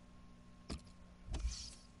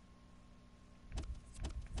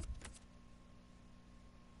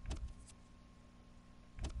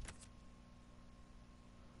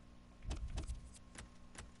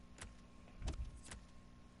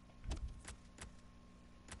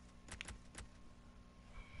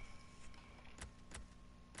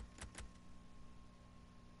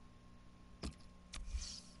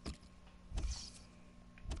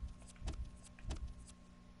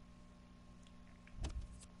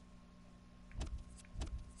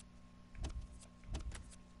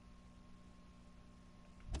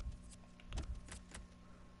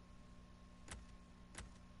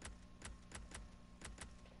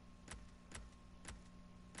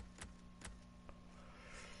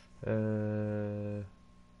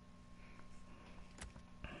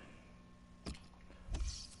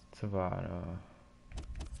 Savannah,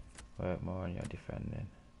 work more on your defending.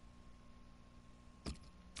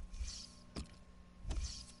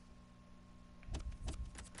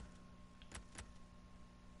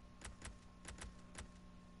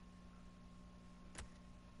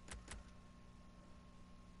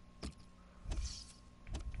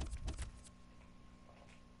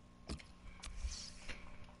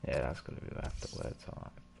 Yeah, that's gonna be after wear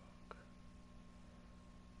time.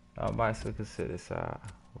 I might still can sit this out.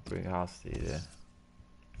 We'll bring Halstead in.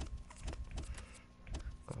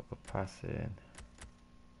 Got a good pass in.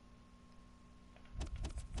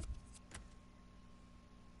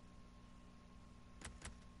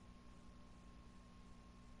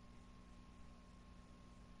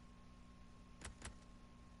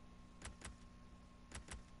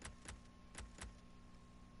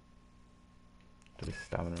 Do this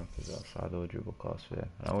stamina up as well, so I do a dribble course for him.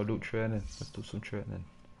 And I will do training. Let's do some training.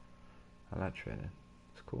 I like training.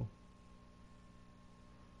 It's cool.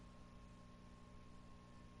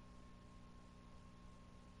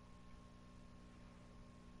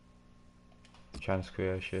 Chance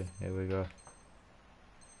creation. Here we go.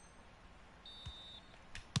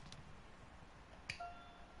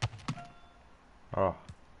 Oh.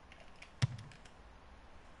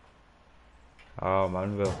 Oh,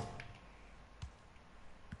 Manville.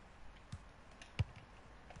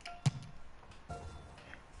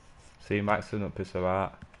 See, Maxon up piss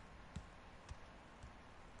about.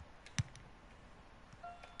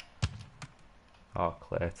 Oh,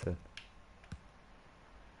 Clayton.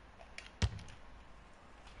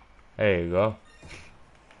 There you go.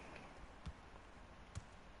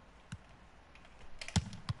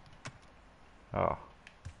 Oh.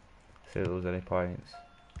 See if there was any points.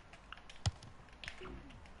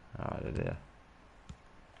 Oh, did there.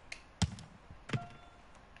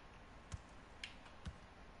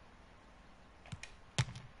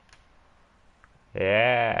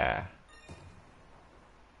 Yeah.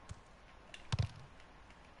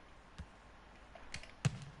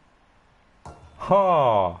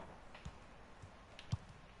 Oh.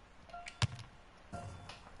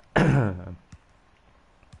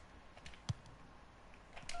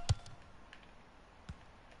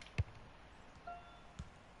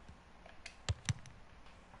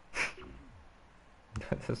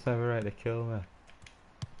 That's never right to kill me.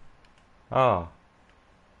 Oh.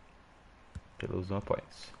 Did lose no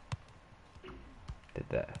points. Did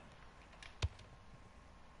that.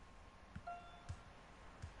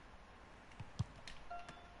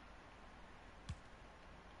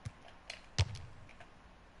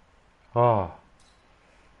 Oh.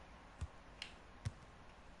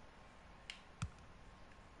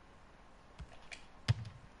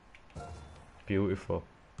 Beautiful.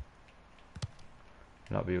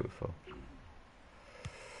 Not beautiful.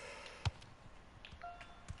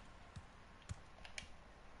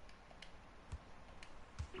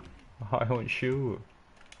 Oh, I won't shoot.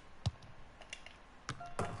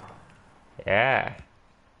 Yeah.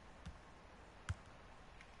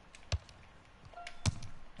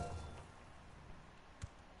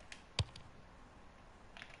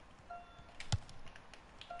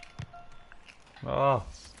 Oh.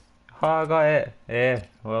 Oh, I got it. Yeah.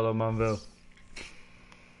 Well done, Manville.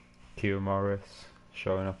 Kieran Morris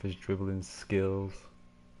showing off his dribbling skills.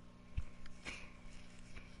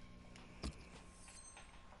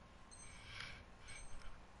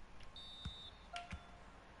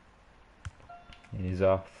 He's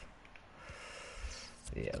off.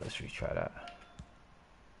 Yeah, let's retry that.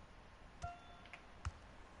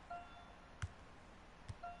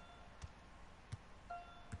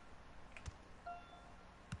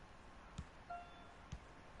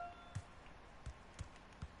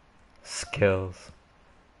 Skills.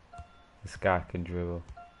 This guy can dribble.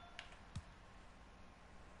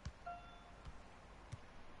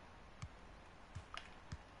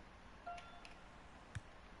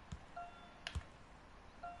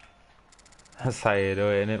 That's how you do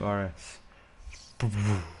it, innit, Morris?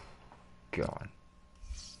 Gone.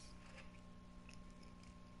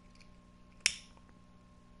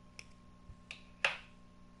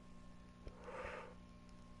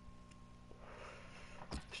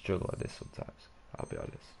 Struggle with this sometimes, I'll be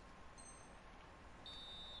honest.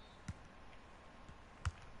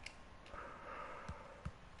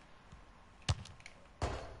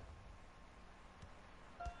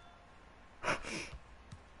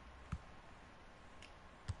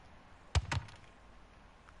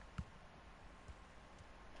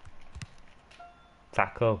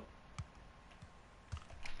 Tackle.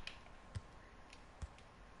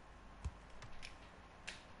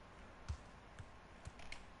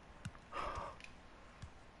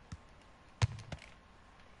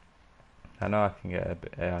 I know I can get a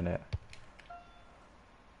bit on it.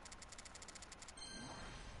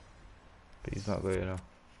 But he's not good enough.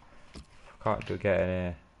 I can't do get in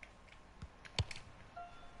here.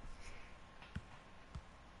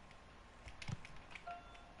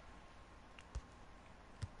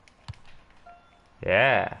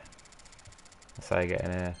 Yeah. That's how I get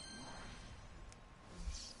in here.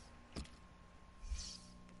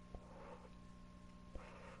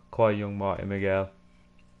 Quite young Martin Miguel.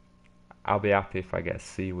 I'll be happy if I get a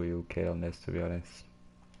C with UK on this, to be honest.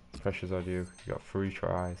 Pressure's on you. You got 3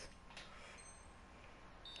 tries.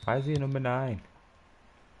 Why is he number 9?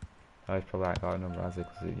 Oh, he's probably not got a number, has he?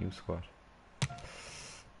 Because he's a new squad.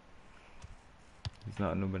 He's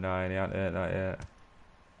not a number 9, he hasn't earned that yet.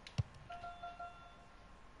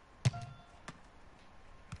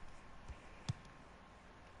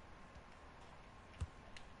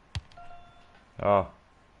 Oh.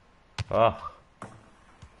 Oh.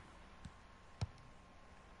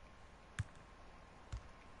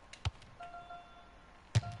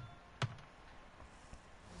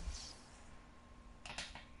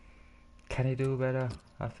 Can he do better?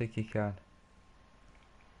 I think he can.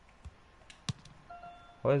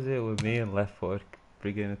 What is it with me and left footed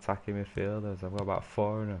bringing attacking midfielders? I've got about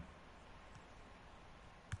 4 of them.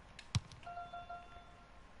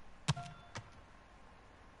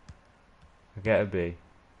 If I get a B,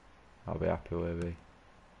 I'll be happy with a B.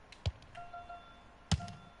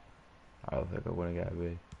 I don't think I'm going to get a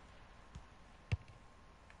B.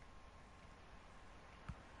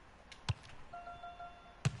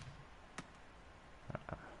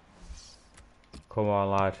 Come on,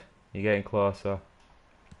 lad. You're getting closer.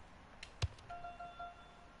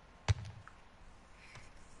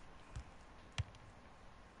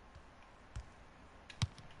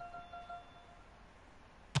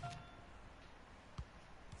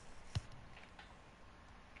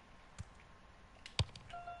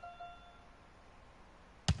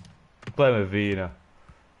 Blame with Vina.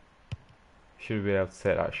 Should be able to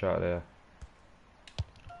take that shot there.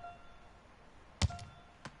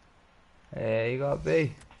 Hey, you got a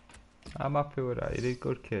B. I'm happy with that. You did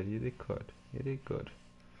good, kid. You did good. You did good.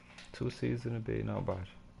 2 C's and a B, not bad.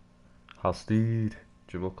 Halstead.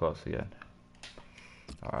 Dribble course again.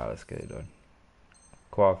 Alright, let's get it done.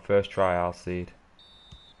 Come on, first try, Halstead.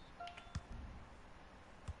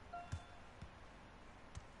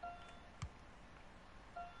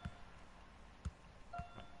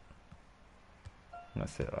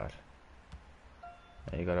 That's it, lad.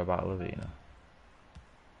 Then you got a battle of Vina.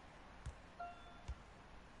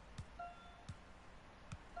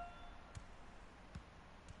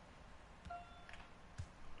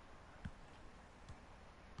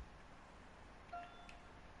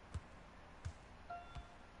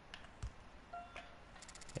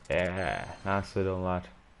 Yeah, nicely done, lad.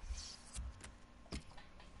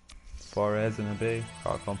 4 A's and a B.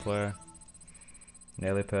 Got player.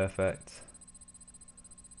 Nearly perfect.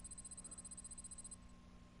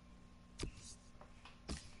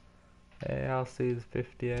 Hey, Alcide's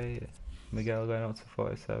 58. Miguel going up to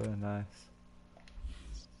 47. Nice.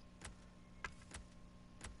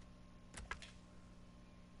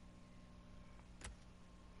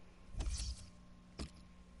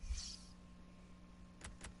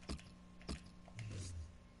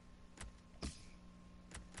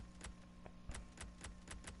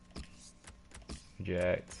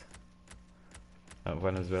 Reject. At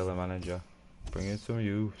Venezuela manager. Bring in some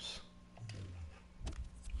use.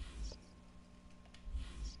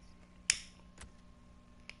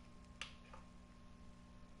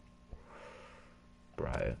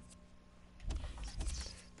 Brian.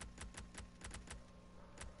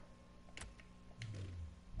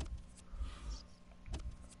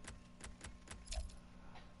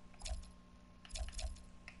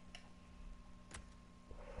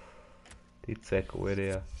 Did take away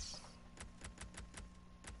there.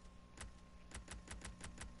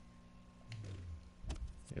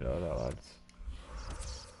 You know that, lads.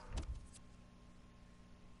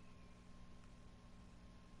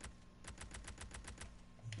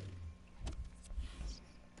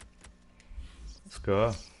 Let's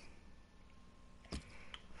go.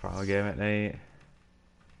 Final game at night.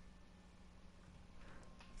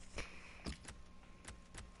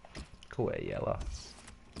 Go away, yellow.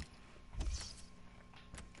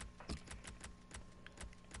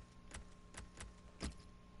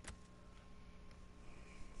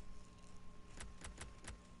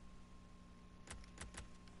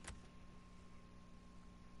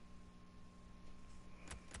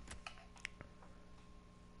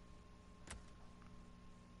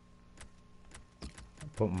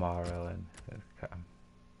 Put Marl in. Okay.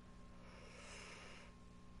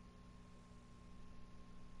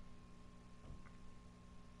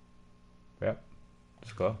 Yep.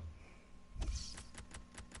 Let's go.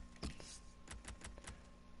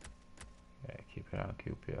 Yeah, keep it on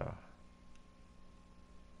QPR.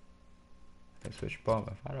 Let's switch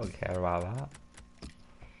Bournemouth. I don't care about that.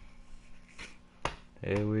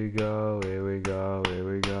 Here we go, here we go,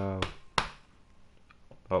 here we go.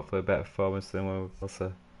 Hopefully a better performance than we will see.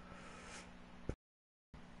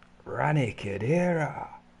 Granny Khedira.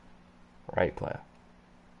 Right player.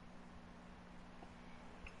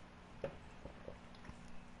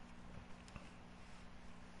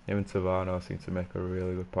 Him and Tavano seem to make a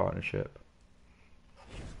really good partnership.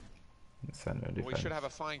 In centre of defence. We should have a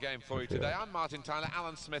fine game for you today. I'm Martin Tyler.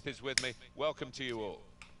 Alan Smith is with me. Welcome to you all.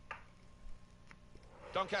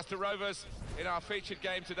 Doncaster Rovers in our featured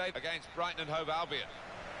game today against Brighton and Hove Albion.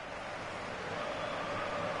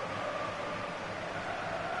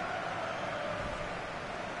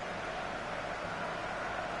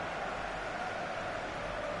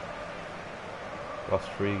 Lost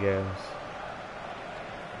 3 games.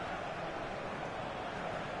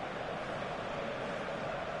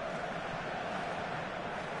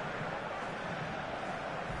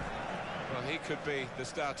 Well, he could be the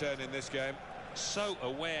star turn in this game. So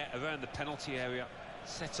aware around the penalty area.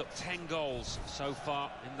 Set up 10 goals so far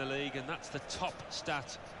in the league, and that's the top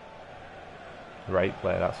stat. Right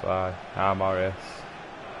player, that's why. Morris.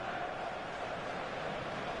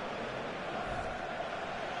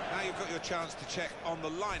 Now you've got your chance to check on the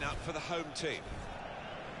lineup for the home team.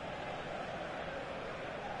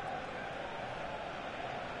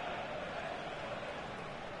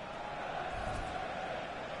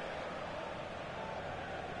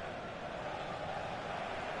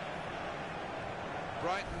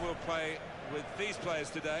 Brighton will play with these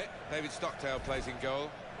players today. David Stockdale plays in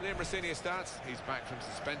goal. Liam Rossini starts. He's back from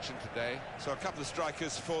suspension today. So a couple of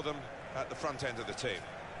strikers for them at the front end of the team.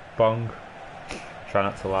 Bong. Try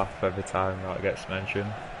not to laugh every time that gets mentioned.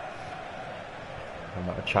 I'm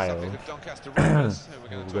not a child. We're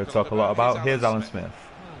going to talk a lot about. Here's Alan Smith.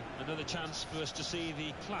 Well, another chance for us to see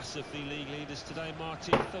the class of the league leaders today,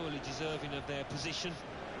 Martin, thoroughly deserving of their position.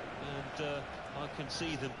 And I can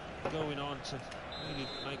see them going on to really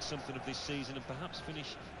make something of this season and perhaps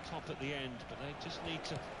finish top at the end, but they just need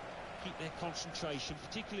to keep their concentration,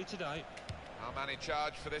 particularly today. Our man in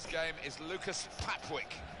charge for this game is Lucas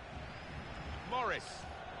Papwick. Morris.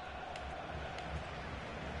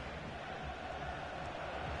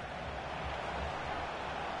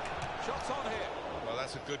 Shots on here. Well,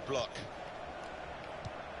 that's a good block.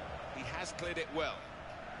 He has cleared it well.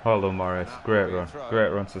 Hold on, Morris. Great run. Great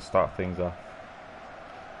run to start things off.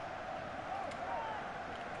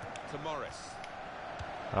 To Morris.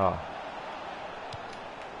 Ah.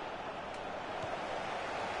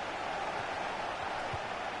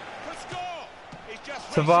 Good score. He's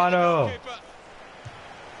just Tavano.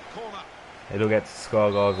 Corner. He don't get to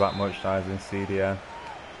score goals that much now in CDM.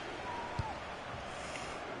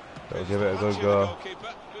 They'll give it a good go.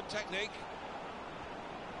 Good technique.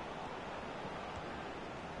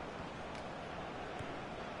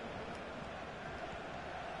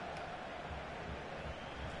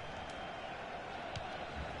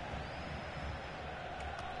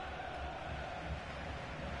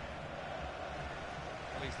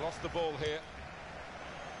 He's lost the ball here.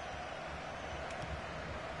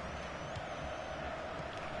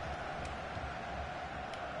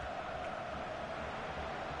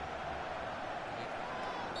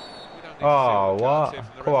 Oh, what?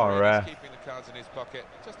 Come on, ref. Keeping the cards in his pocket.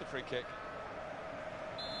 Just a free kick.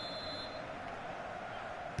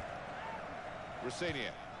 Rossini.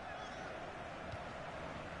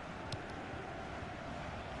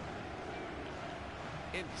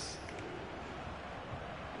 Ince.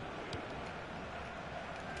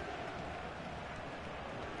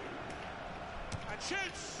 And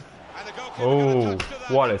shoots. And the goalkeeper Oh, touch to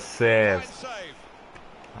that. what a save. Save.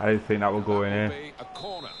 I didn't think that would go in here. A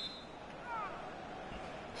corner.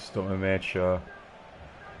 Stummer made sure.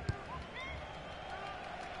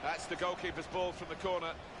 That's the goalkeeper's ball from the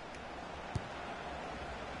corner.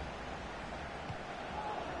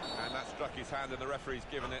 And that struck his hand, and the referee's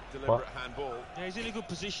given it deliberate handball. Yeah, he's in a good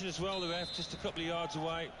position as well, the ref, just a couple of yards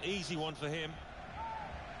away. Easy one for him.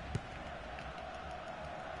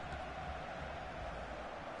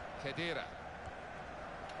 Khedira.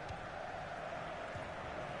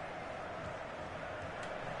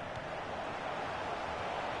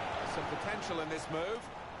 Some potential in this move.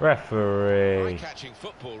 Referee. Eye-catching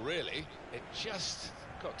football, really. It just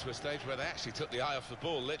got to a stage where they actually took the eye off the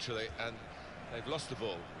ball, literally, and they've lost the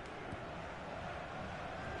ball.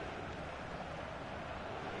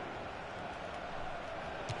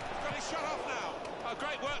 He's got his shot off now. Oh,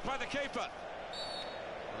 great work by the keeper.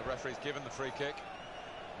 And the referee's given the free kick.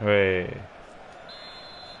 Wait.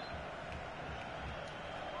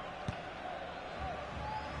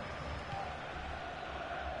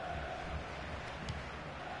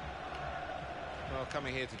 Well,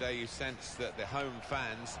 coming here today, you sense that the home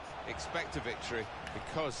fans expect a victory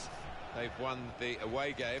because they've won the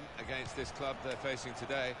away game against this club they're facing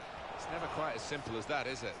today. It's never quite as simple as that,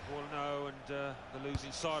 is it? Well, no, and the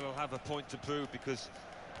losing side will have a point to prove because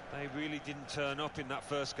they really didn't turn up in that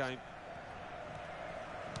first game.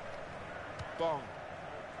 Bong.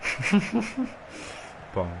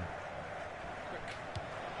 Bong. Quick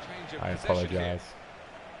change of I possession here. apologise.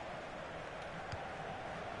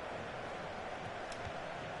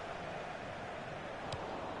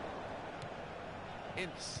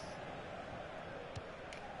 Ince.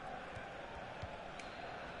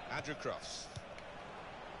 Adricross.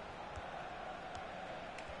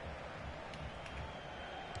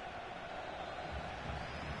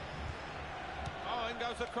 Oh, in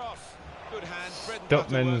goes the cross. Good hand. Bread and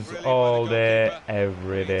butter work Duckman's really all by the day, goalkeeper.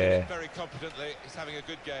 every He did day. it very competently. He's having a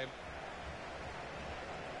good game.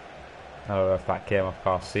 I don't know if that came off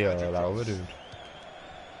Garcia or that other dude.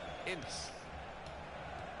 Ince.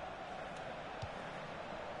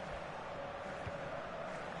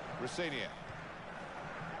 Rossinia.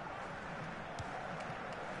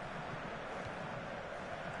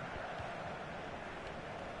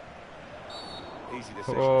 Easy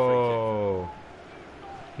decision. Oh,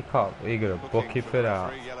 he can't. He got a Free kick. bucket for that.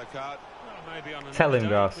 Referee, yellow card. Well, maybe on Tell him,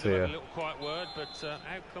 another day, could have had Garcia. a little quiet word, but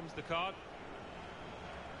out comes the card.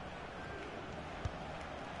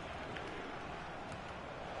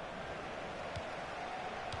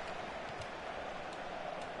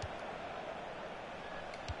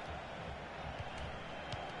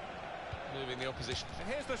 Moving the opposition. And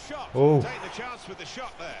here's the shot. Oh. Take the chance with the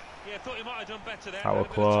shot there. Yeah, thought he might have done better there. That were Had a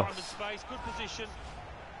bit of time close. and space, good position.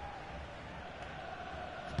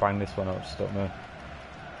 Bang this one up, Stuckman.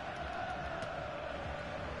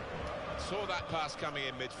 Saw that pass coming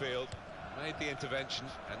in midfield, made the intervention,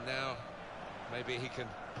 and now maybe he can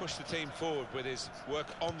push the team forward with his work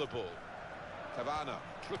on the ball. Cavano,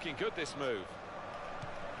 looking good this move.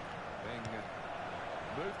 Being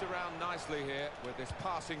moved around nicely here with this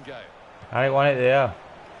passing game. I didn't want it there.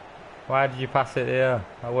 Why did you pass it there?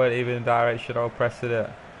 I weren't even in the direction I was pressing it.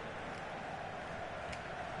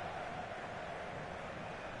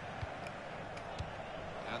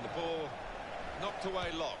 And the ball knocked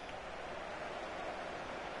away long.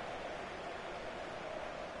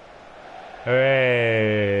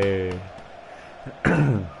 Hooray!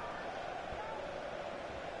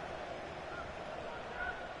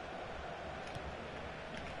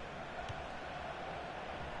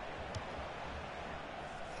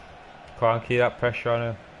 Can't keep that pressure on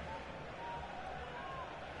him.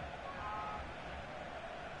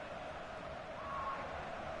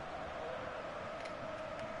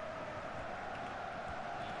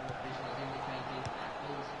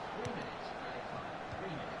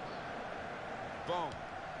 Bong.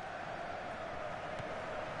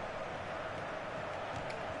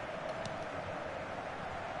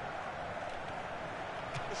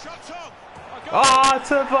 The shot's on. Oh,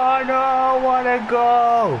 Tavano! What a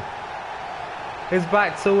goal! He's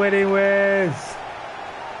back to winning ways.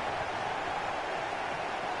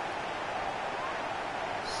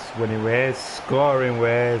 Winning ways, scoring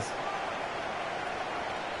ways.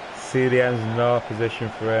 CDM's no position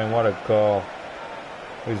for him. What a goal!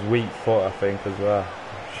 His weak foot, I think, as well.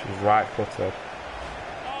 She's right-footed.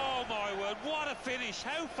 Oh my word, what a finish,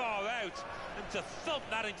 how far out, and to thump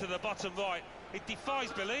that into the bottom right, it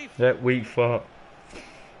defies belief. Yeah, weak foot.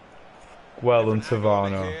 Well done,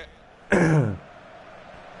 Tavano.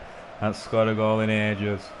 Hasn't scored a goal in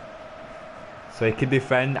ages. So he can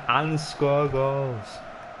defend and score goals.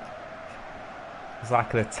 He's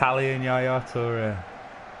like an Italian Yaya Toure.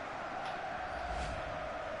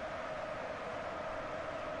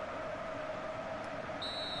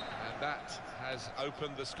 And that has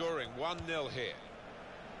opened the scoring. 1-0 here.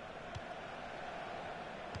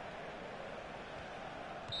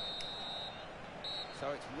 So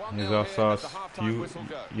it's 1-0 He's here also as the half-time whistle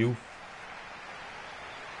goes.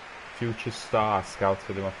 future star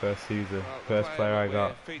scouted in my first season. Well, First player I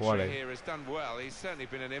got. featuring What here has done well. He's certainly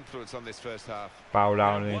been an influence on this first half. bow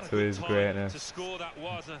down What a into good his time greatness. to score that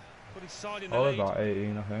was, put his side in the All lead. about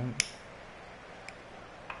 18, I think.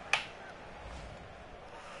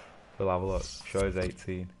 We'll have a look. Shows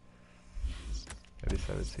 18. Maybe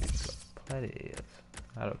 17. He's got plenty of years.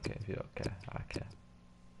 I don't care if you don't care. I care.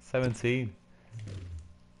 17.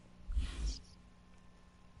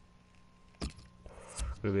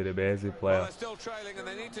 Will be an amazing Well, player. they're still trailing and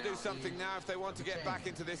they need to do something now if they want to get back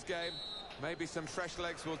into this game. Maybe some fresh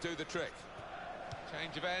legs will do the trick.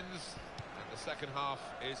 Change of ends and the second half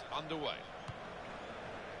is underway.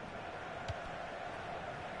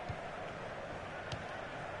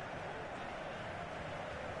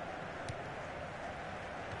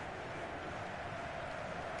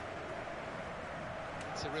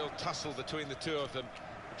 It's a real tussle between the two of them,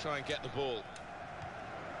 try and get the ball.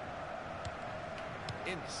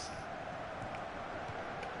 Ince.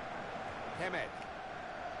 Hemed.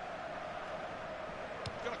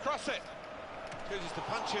 Gonna cross it. Chooses to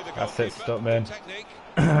punch here, the That's it, goalkeeper. stop, man. Technique.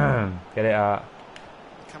 Get it out.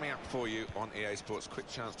 Coming up for you on EA Sports, quick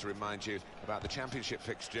chance to remind you about the championship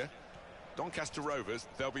fixture. Doncaster Rovers,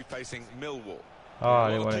 they'll be facing Millwall. Oh, A I lot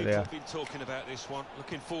didn't of want it people there. have been talking about this one.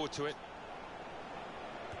 Looking forward to it.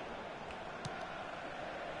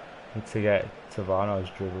 Need to get Tavano's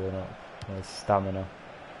dribbling up. His stamina.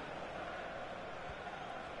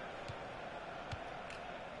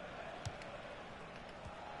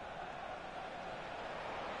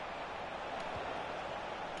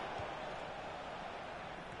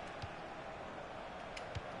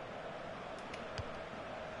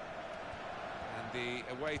 The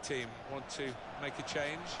away team want to make a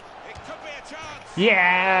change. It could be a chance.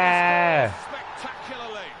 Yeah!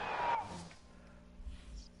 Spectacularly.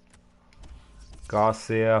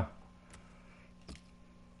 Garcia.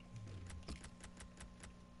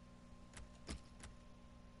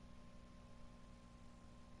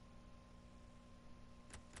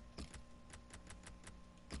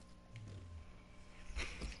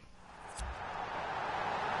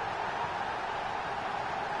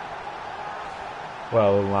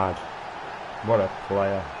 Well, lad, what a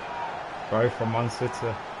player. Go from Man City.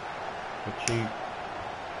 The cheap.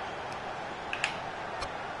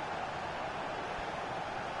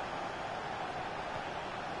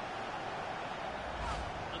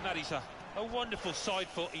 And that is a wonderful side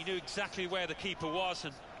foot. He knew exactly where the keeper was,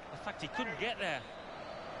 and in fact he couldn't get there.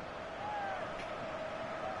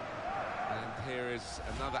 And here is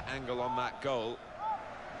another angle on that goal.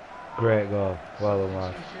 Great goal. Well done,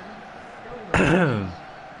 lad.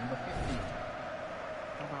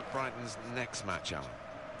 How about Brighton's next match, Alan?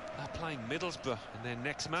 They're playing Middlesbrough in their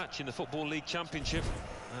next match in the Football League Championship,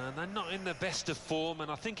 and they're not in the best of form, and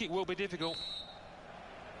I think it will be difficult.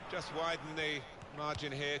 Just widen the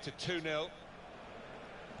margin here to 2-0.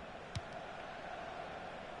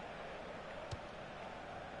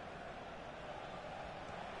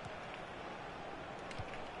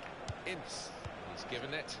 Ince. He's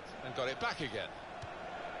given it and got it back again.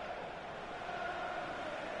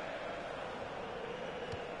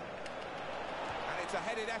 And it's a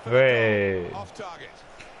headed effort Hey. goal, off target.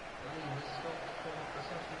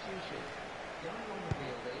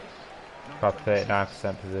 About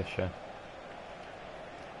 39% position.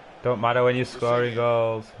 Don't matter when you're scoring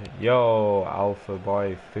goals. Yo, Alpha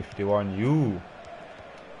Boy 51, you.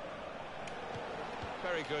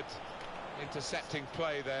 Very good intercepting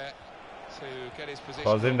play there to get his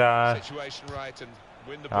Close him down. situation right and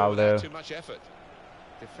win the ball without too much effort.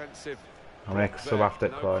 Defensive. I'll make a sub there, after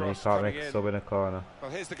the no corner. You cross can't coming make a in. sub in a corner. Well,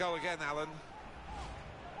 here's the goal again, Alan.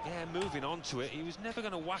 Yeah, moving on to it, he was never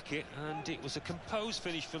going to whack it, and it was a composed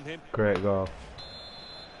finish from him. Great goal.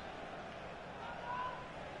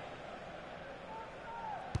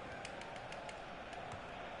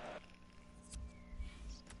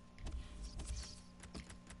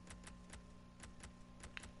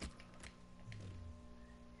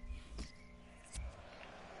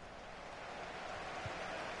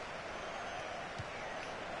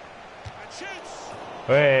 And shoots!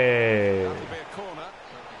 Hey, That'll be a corner.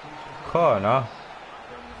 corner.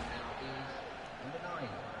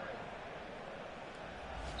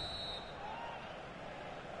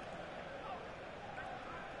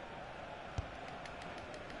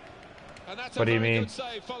 And that's What do a you very mean? good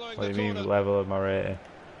save following What do the you mean corner. level of my rating?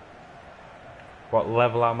 What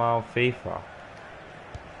level am I on FIFA?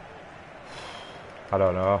 I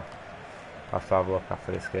don't know. I'll have to have a look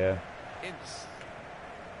after this game. Ince.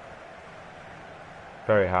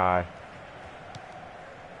 Very high.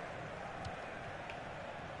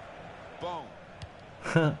 Bong.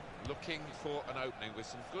 Looking for an opening with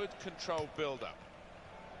some good controlled build-up.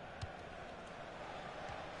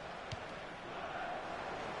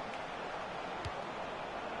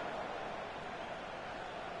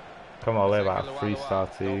 Come on, live Zeki about a 3-star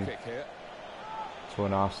Lualua, team. goal kick here.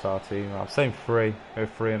 2.5-star team. I'm saying 3, maybe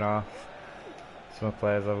 3.5. Some of the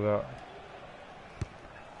players I've got.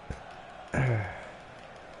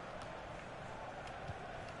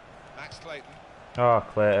 Max Clayton. Oh,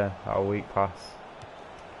 Clayton, that a weak pass.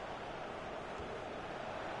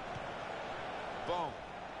 Bong.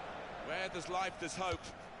 Where there's life, there's hope,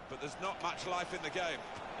 but there's not much life in the game.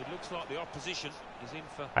 It looks like the opposition is in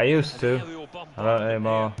for I used an to. aerial I don't bombardment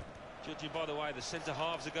anymore. here. Judging by the way the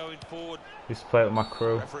centre-halves are going forward. Used to play with my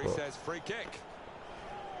crew, Referee but says free kick.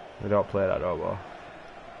 we don't play that no more.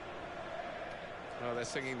 Well, they're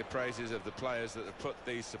singing the praises of the players that have put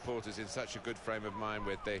these supporters in such a good frame of mind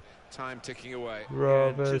with the time ticking away.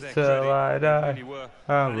 Rovers till I die. Really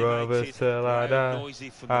I'm Rovers till I die.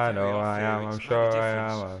 noisy from the I very know off I am, I'm hearings, made a sure I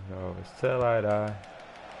difference. am. I'm Rovers till I die.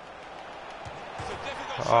 It's a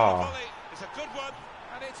difficult shot volley. It's a good one,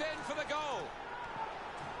 and it's in for the goal.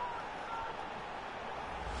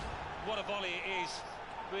 What a volley it is.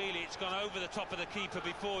 Really, it's gone over the top of the keeper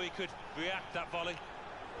before he could react, that volley.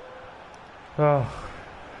 Oh,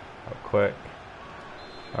 not quick.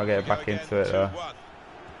 I'll get back Again, into it though. 2-1.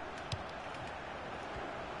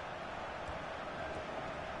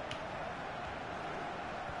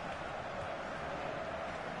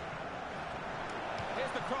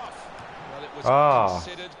 Here's the cross. Well, it was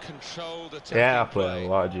considered controlled attacking Yeah, I played play, a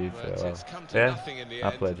lot of but GTA. it's come to Yeah, nothing in the I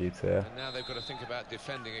end. played GTA. And now they've got to think about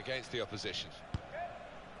defending against the opposition.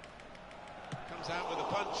 Comes out with a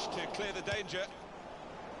punch to clear the danger.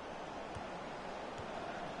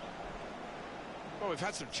 Well, we've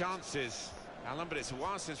had some chances, Alan, but it's a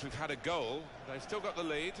while since we've had a goal. They've still got the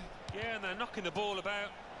lead. Yeah, and they're knocking the ball about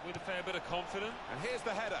with a fair bit of confidence. And here's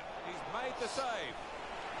the header. He's made the save.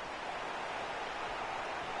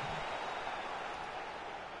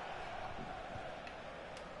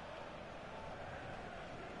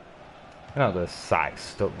 Oh, the side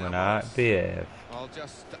stuck me out. Behave. Well,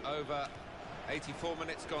 just over 84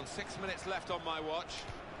 minutes gone. 6 minutes left on my watch.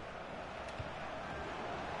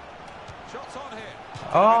 Shots on here.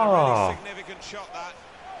 Oh. Really significant shot that.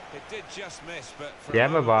 It did just miss, but for Yeah, a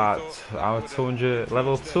I'm moment we about thought that I'm would have 200,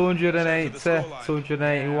 level influenced the 280, shape of the scoreline.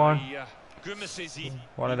 281. He grimaces. He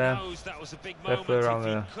One of them. knows that was a big moment. Definitely around If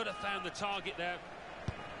he there. could have found the target there.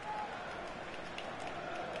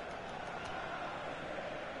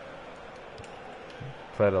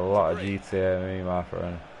 Played a lot of GTA, me, my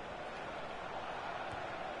friend.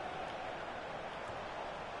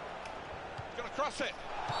 Gonna cross it.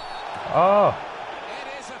 Oh,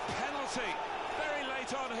 It is a penalty. Very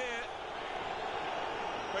late on here.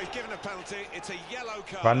 Well, he's given a penalty. It's a yellow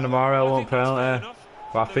card. Van der Mare I won't think that's fair penalty. enough.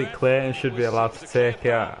 But I The think ref Clayton should be was- allowed was to a clear take it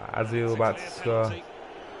foul. as he was It's a about to clear score. penalty.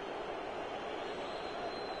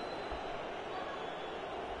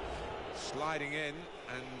 Sliding in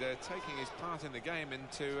and taking his part in the game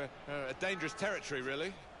into a dangerous territory,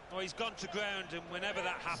 really. Well, he's gone to ground, and whenever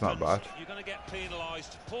that happens, not bad. you're going to get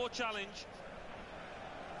penalised. Poor challenge.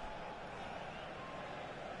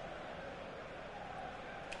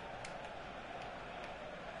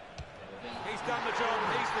 He's done the job.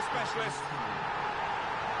 He's the specialist.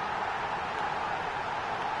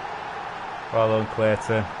 Well done,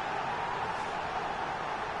 Clayton.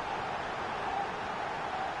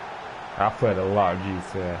 I played a lot of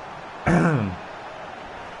GTA.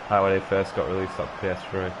 Like when it first got released on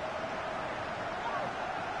PS3.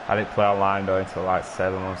 I didn't play online though until like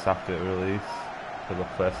 7 months after it released. Because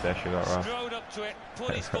the PlayStation got wrong. Strode up to it,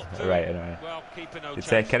 put his foot through. Right, anyway. Well, keeper no You chance.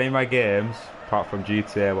 take any of my games, apart from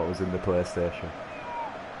GTA, what was in the PlayStation.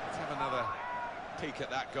 Let's have another peek at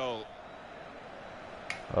that goal.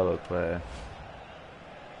 Oh, look, Clayton.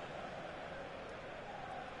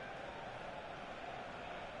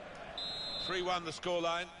 (3-1) the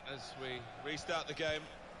scoreline as we restart the game.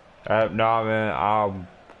 No, man, I'm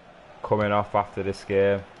coming off after this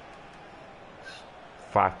game.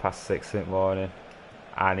 6:05 in the morning.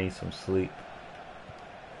 I need some sleep.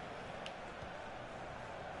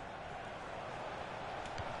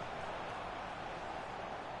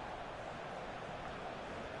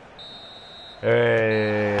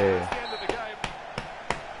 Hey. That's the end of the game.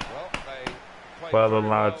 Well, they played Well very done,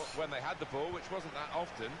 lads. when they had the ball, which wasn't that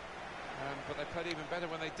often. But they played even better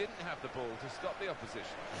when they didn't have the ball to stop the opposition.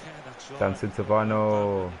 Yeah, that's right. Dancing to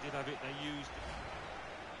Vano. They did have it, they used it.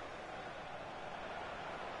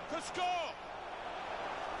 Could score!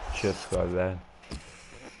 Just got there.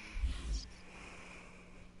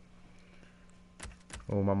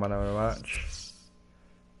 Oh, my man of the match.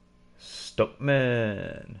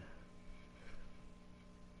 Stuckman.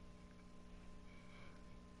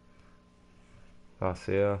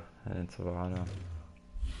 Garcia and Tavano.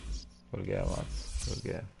 What a game, lads. What a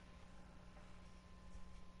game.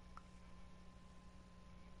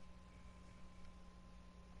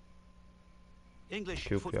 English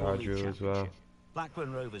QPR Football League drew as Championship. well.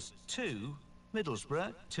 Blackburn Rovers 2,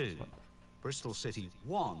 Middlesbrough 2, Bristol City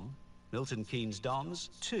 1, Milton Keynes Dons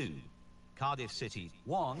 2, Cardiff City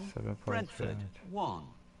 1, 7 points Brentford behind. 1,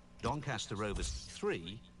 Doncaster Rovers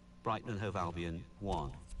 3, Brighton and Hove Albion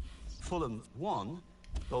 1, Fulham 1,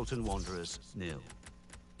 Bolton Wanderers 0,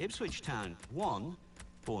 Ipswich Town 1,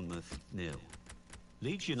 Bournemouth 0,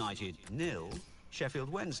 Leeds United 0, Sheffield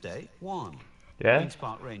Wednesday 1, Yeah? Queen's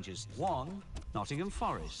Park Rangers 1, Nottingham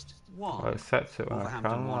Forest, 1. I'll accept it when I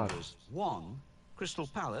Wolverhampton can, lad. Wanderers, 1. Crystal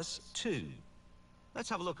Palace, 2. Let's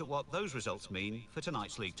have a look at what those results mean for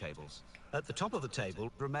tonight's league tables. At the top of the table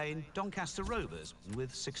remain Doncaster Rovers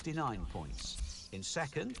with 69 points. In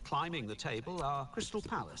second, climbing the table, are Crystal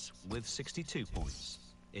Palace with 62 points.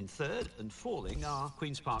 In third and falling are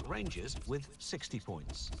Queen's Park Rangers with 60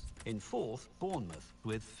 points. In fourth, Bournemouth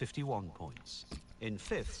with 51 points. In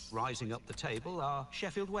fifth, rising up the table, are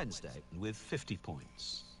Sheffield Wednesday with 50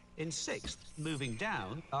 points. In sixth, moving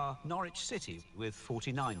down, are Norwich City with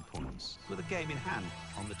 49 points, with a game in hand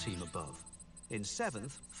on the team above. In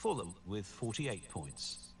seventh, Fulham with 48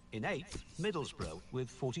 points. In eighth, Middlesbrough with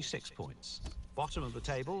 46 points. Bottom of the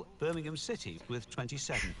table, Birmingham City with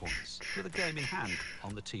 27 points, with a game in hand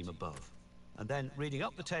on the team above. And then, reading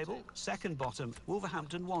up the table, second bottom,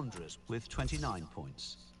 Wolverhampton Wanderers with 29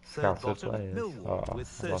 points. Third Scattered bottom, players. Millwall with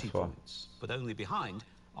 30 lost one. points, but only behind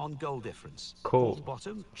on goal difference. Cool. Fourth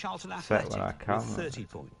bottom, Charlton Set when I Athletic can, with man. 30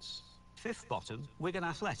 points. Fifth bottom, Wigan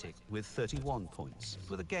Athletic with 31 points,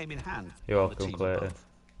 with a game in hand You're on the welcome, team Clayton. above.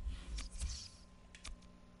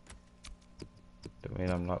 Don't mean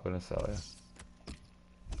I'm not going to sell you.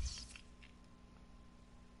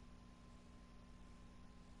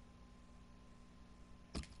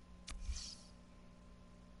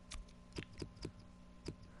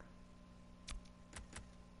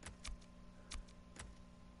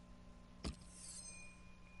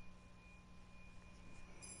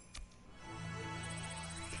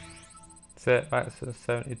 Set back to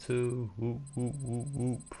 72. Whoop, whoop, whoop,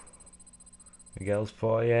 whoop. Miguel's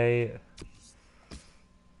 48.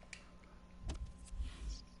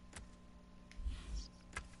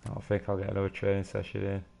 I don't think I'll get another training session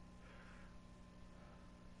in.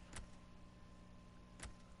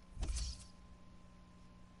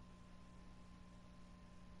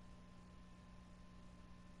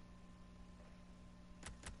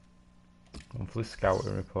 Monthly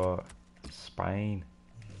scouting report. Spain.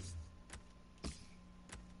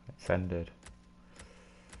 It's ended.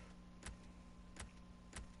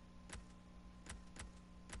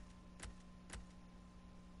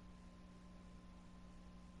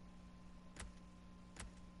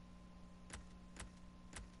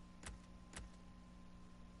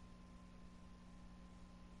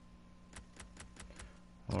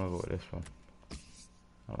 I'm gonna go with this one.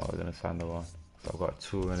 I'm not gonna sign the one. So I've got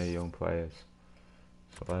too many young players.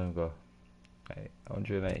 So let them go.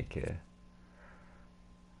 180k.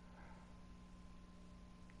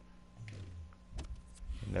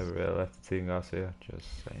 Never really left the team, Garcia, just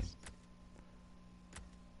saying.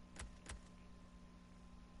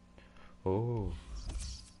 Oh,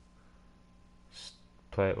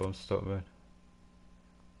 play it one, Stockman.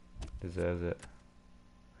 Deserves it.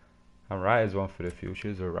 And Wright is one for the future.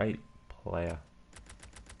 He's a right player.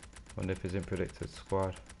 Wonder if he's in predicted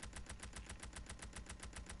squad.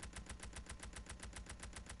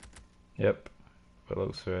 Yep, if it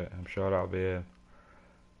looks for it. I'm sure that'll be him.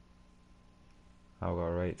 I've got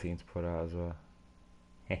a right team to put out as well.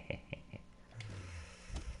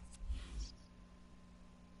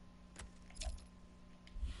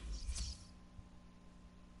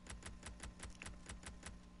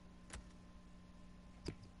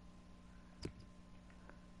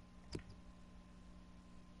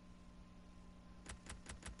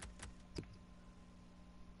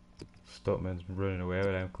 Stockman's running away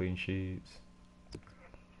with them clean sheets.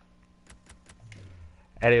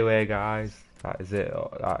 Anyway, guys, that is it.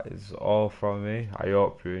 That is all from me. I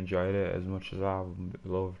hope you enjoyed it as much as I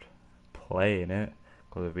loved playing it,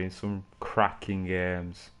 because there have been some cracking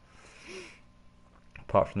games.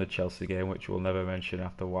 Apart from the Chelsea game, which we'll never mention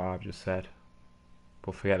after what I've just said.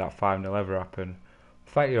 But forget that 5-0 ever happened.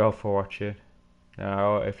 Thank you all for watching.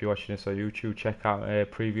 Now, if you're watching this on YouTube, check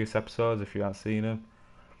out previous episodes if you haven't seen them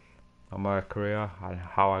on my career and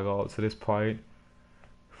how I got up to this point.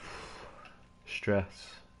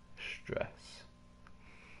 Stress.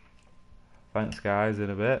 Thanks, guys, in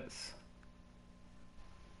a bit.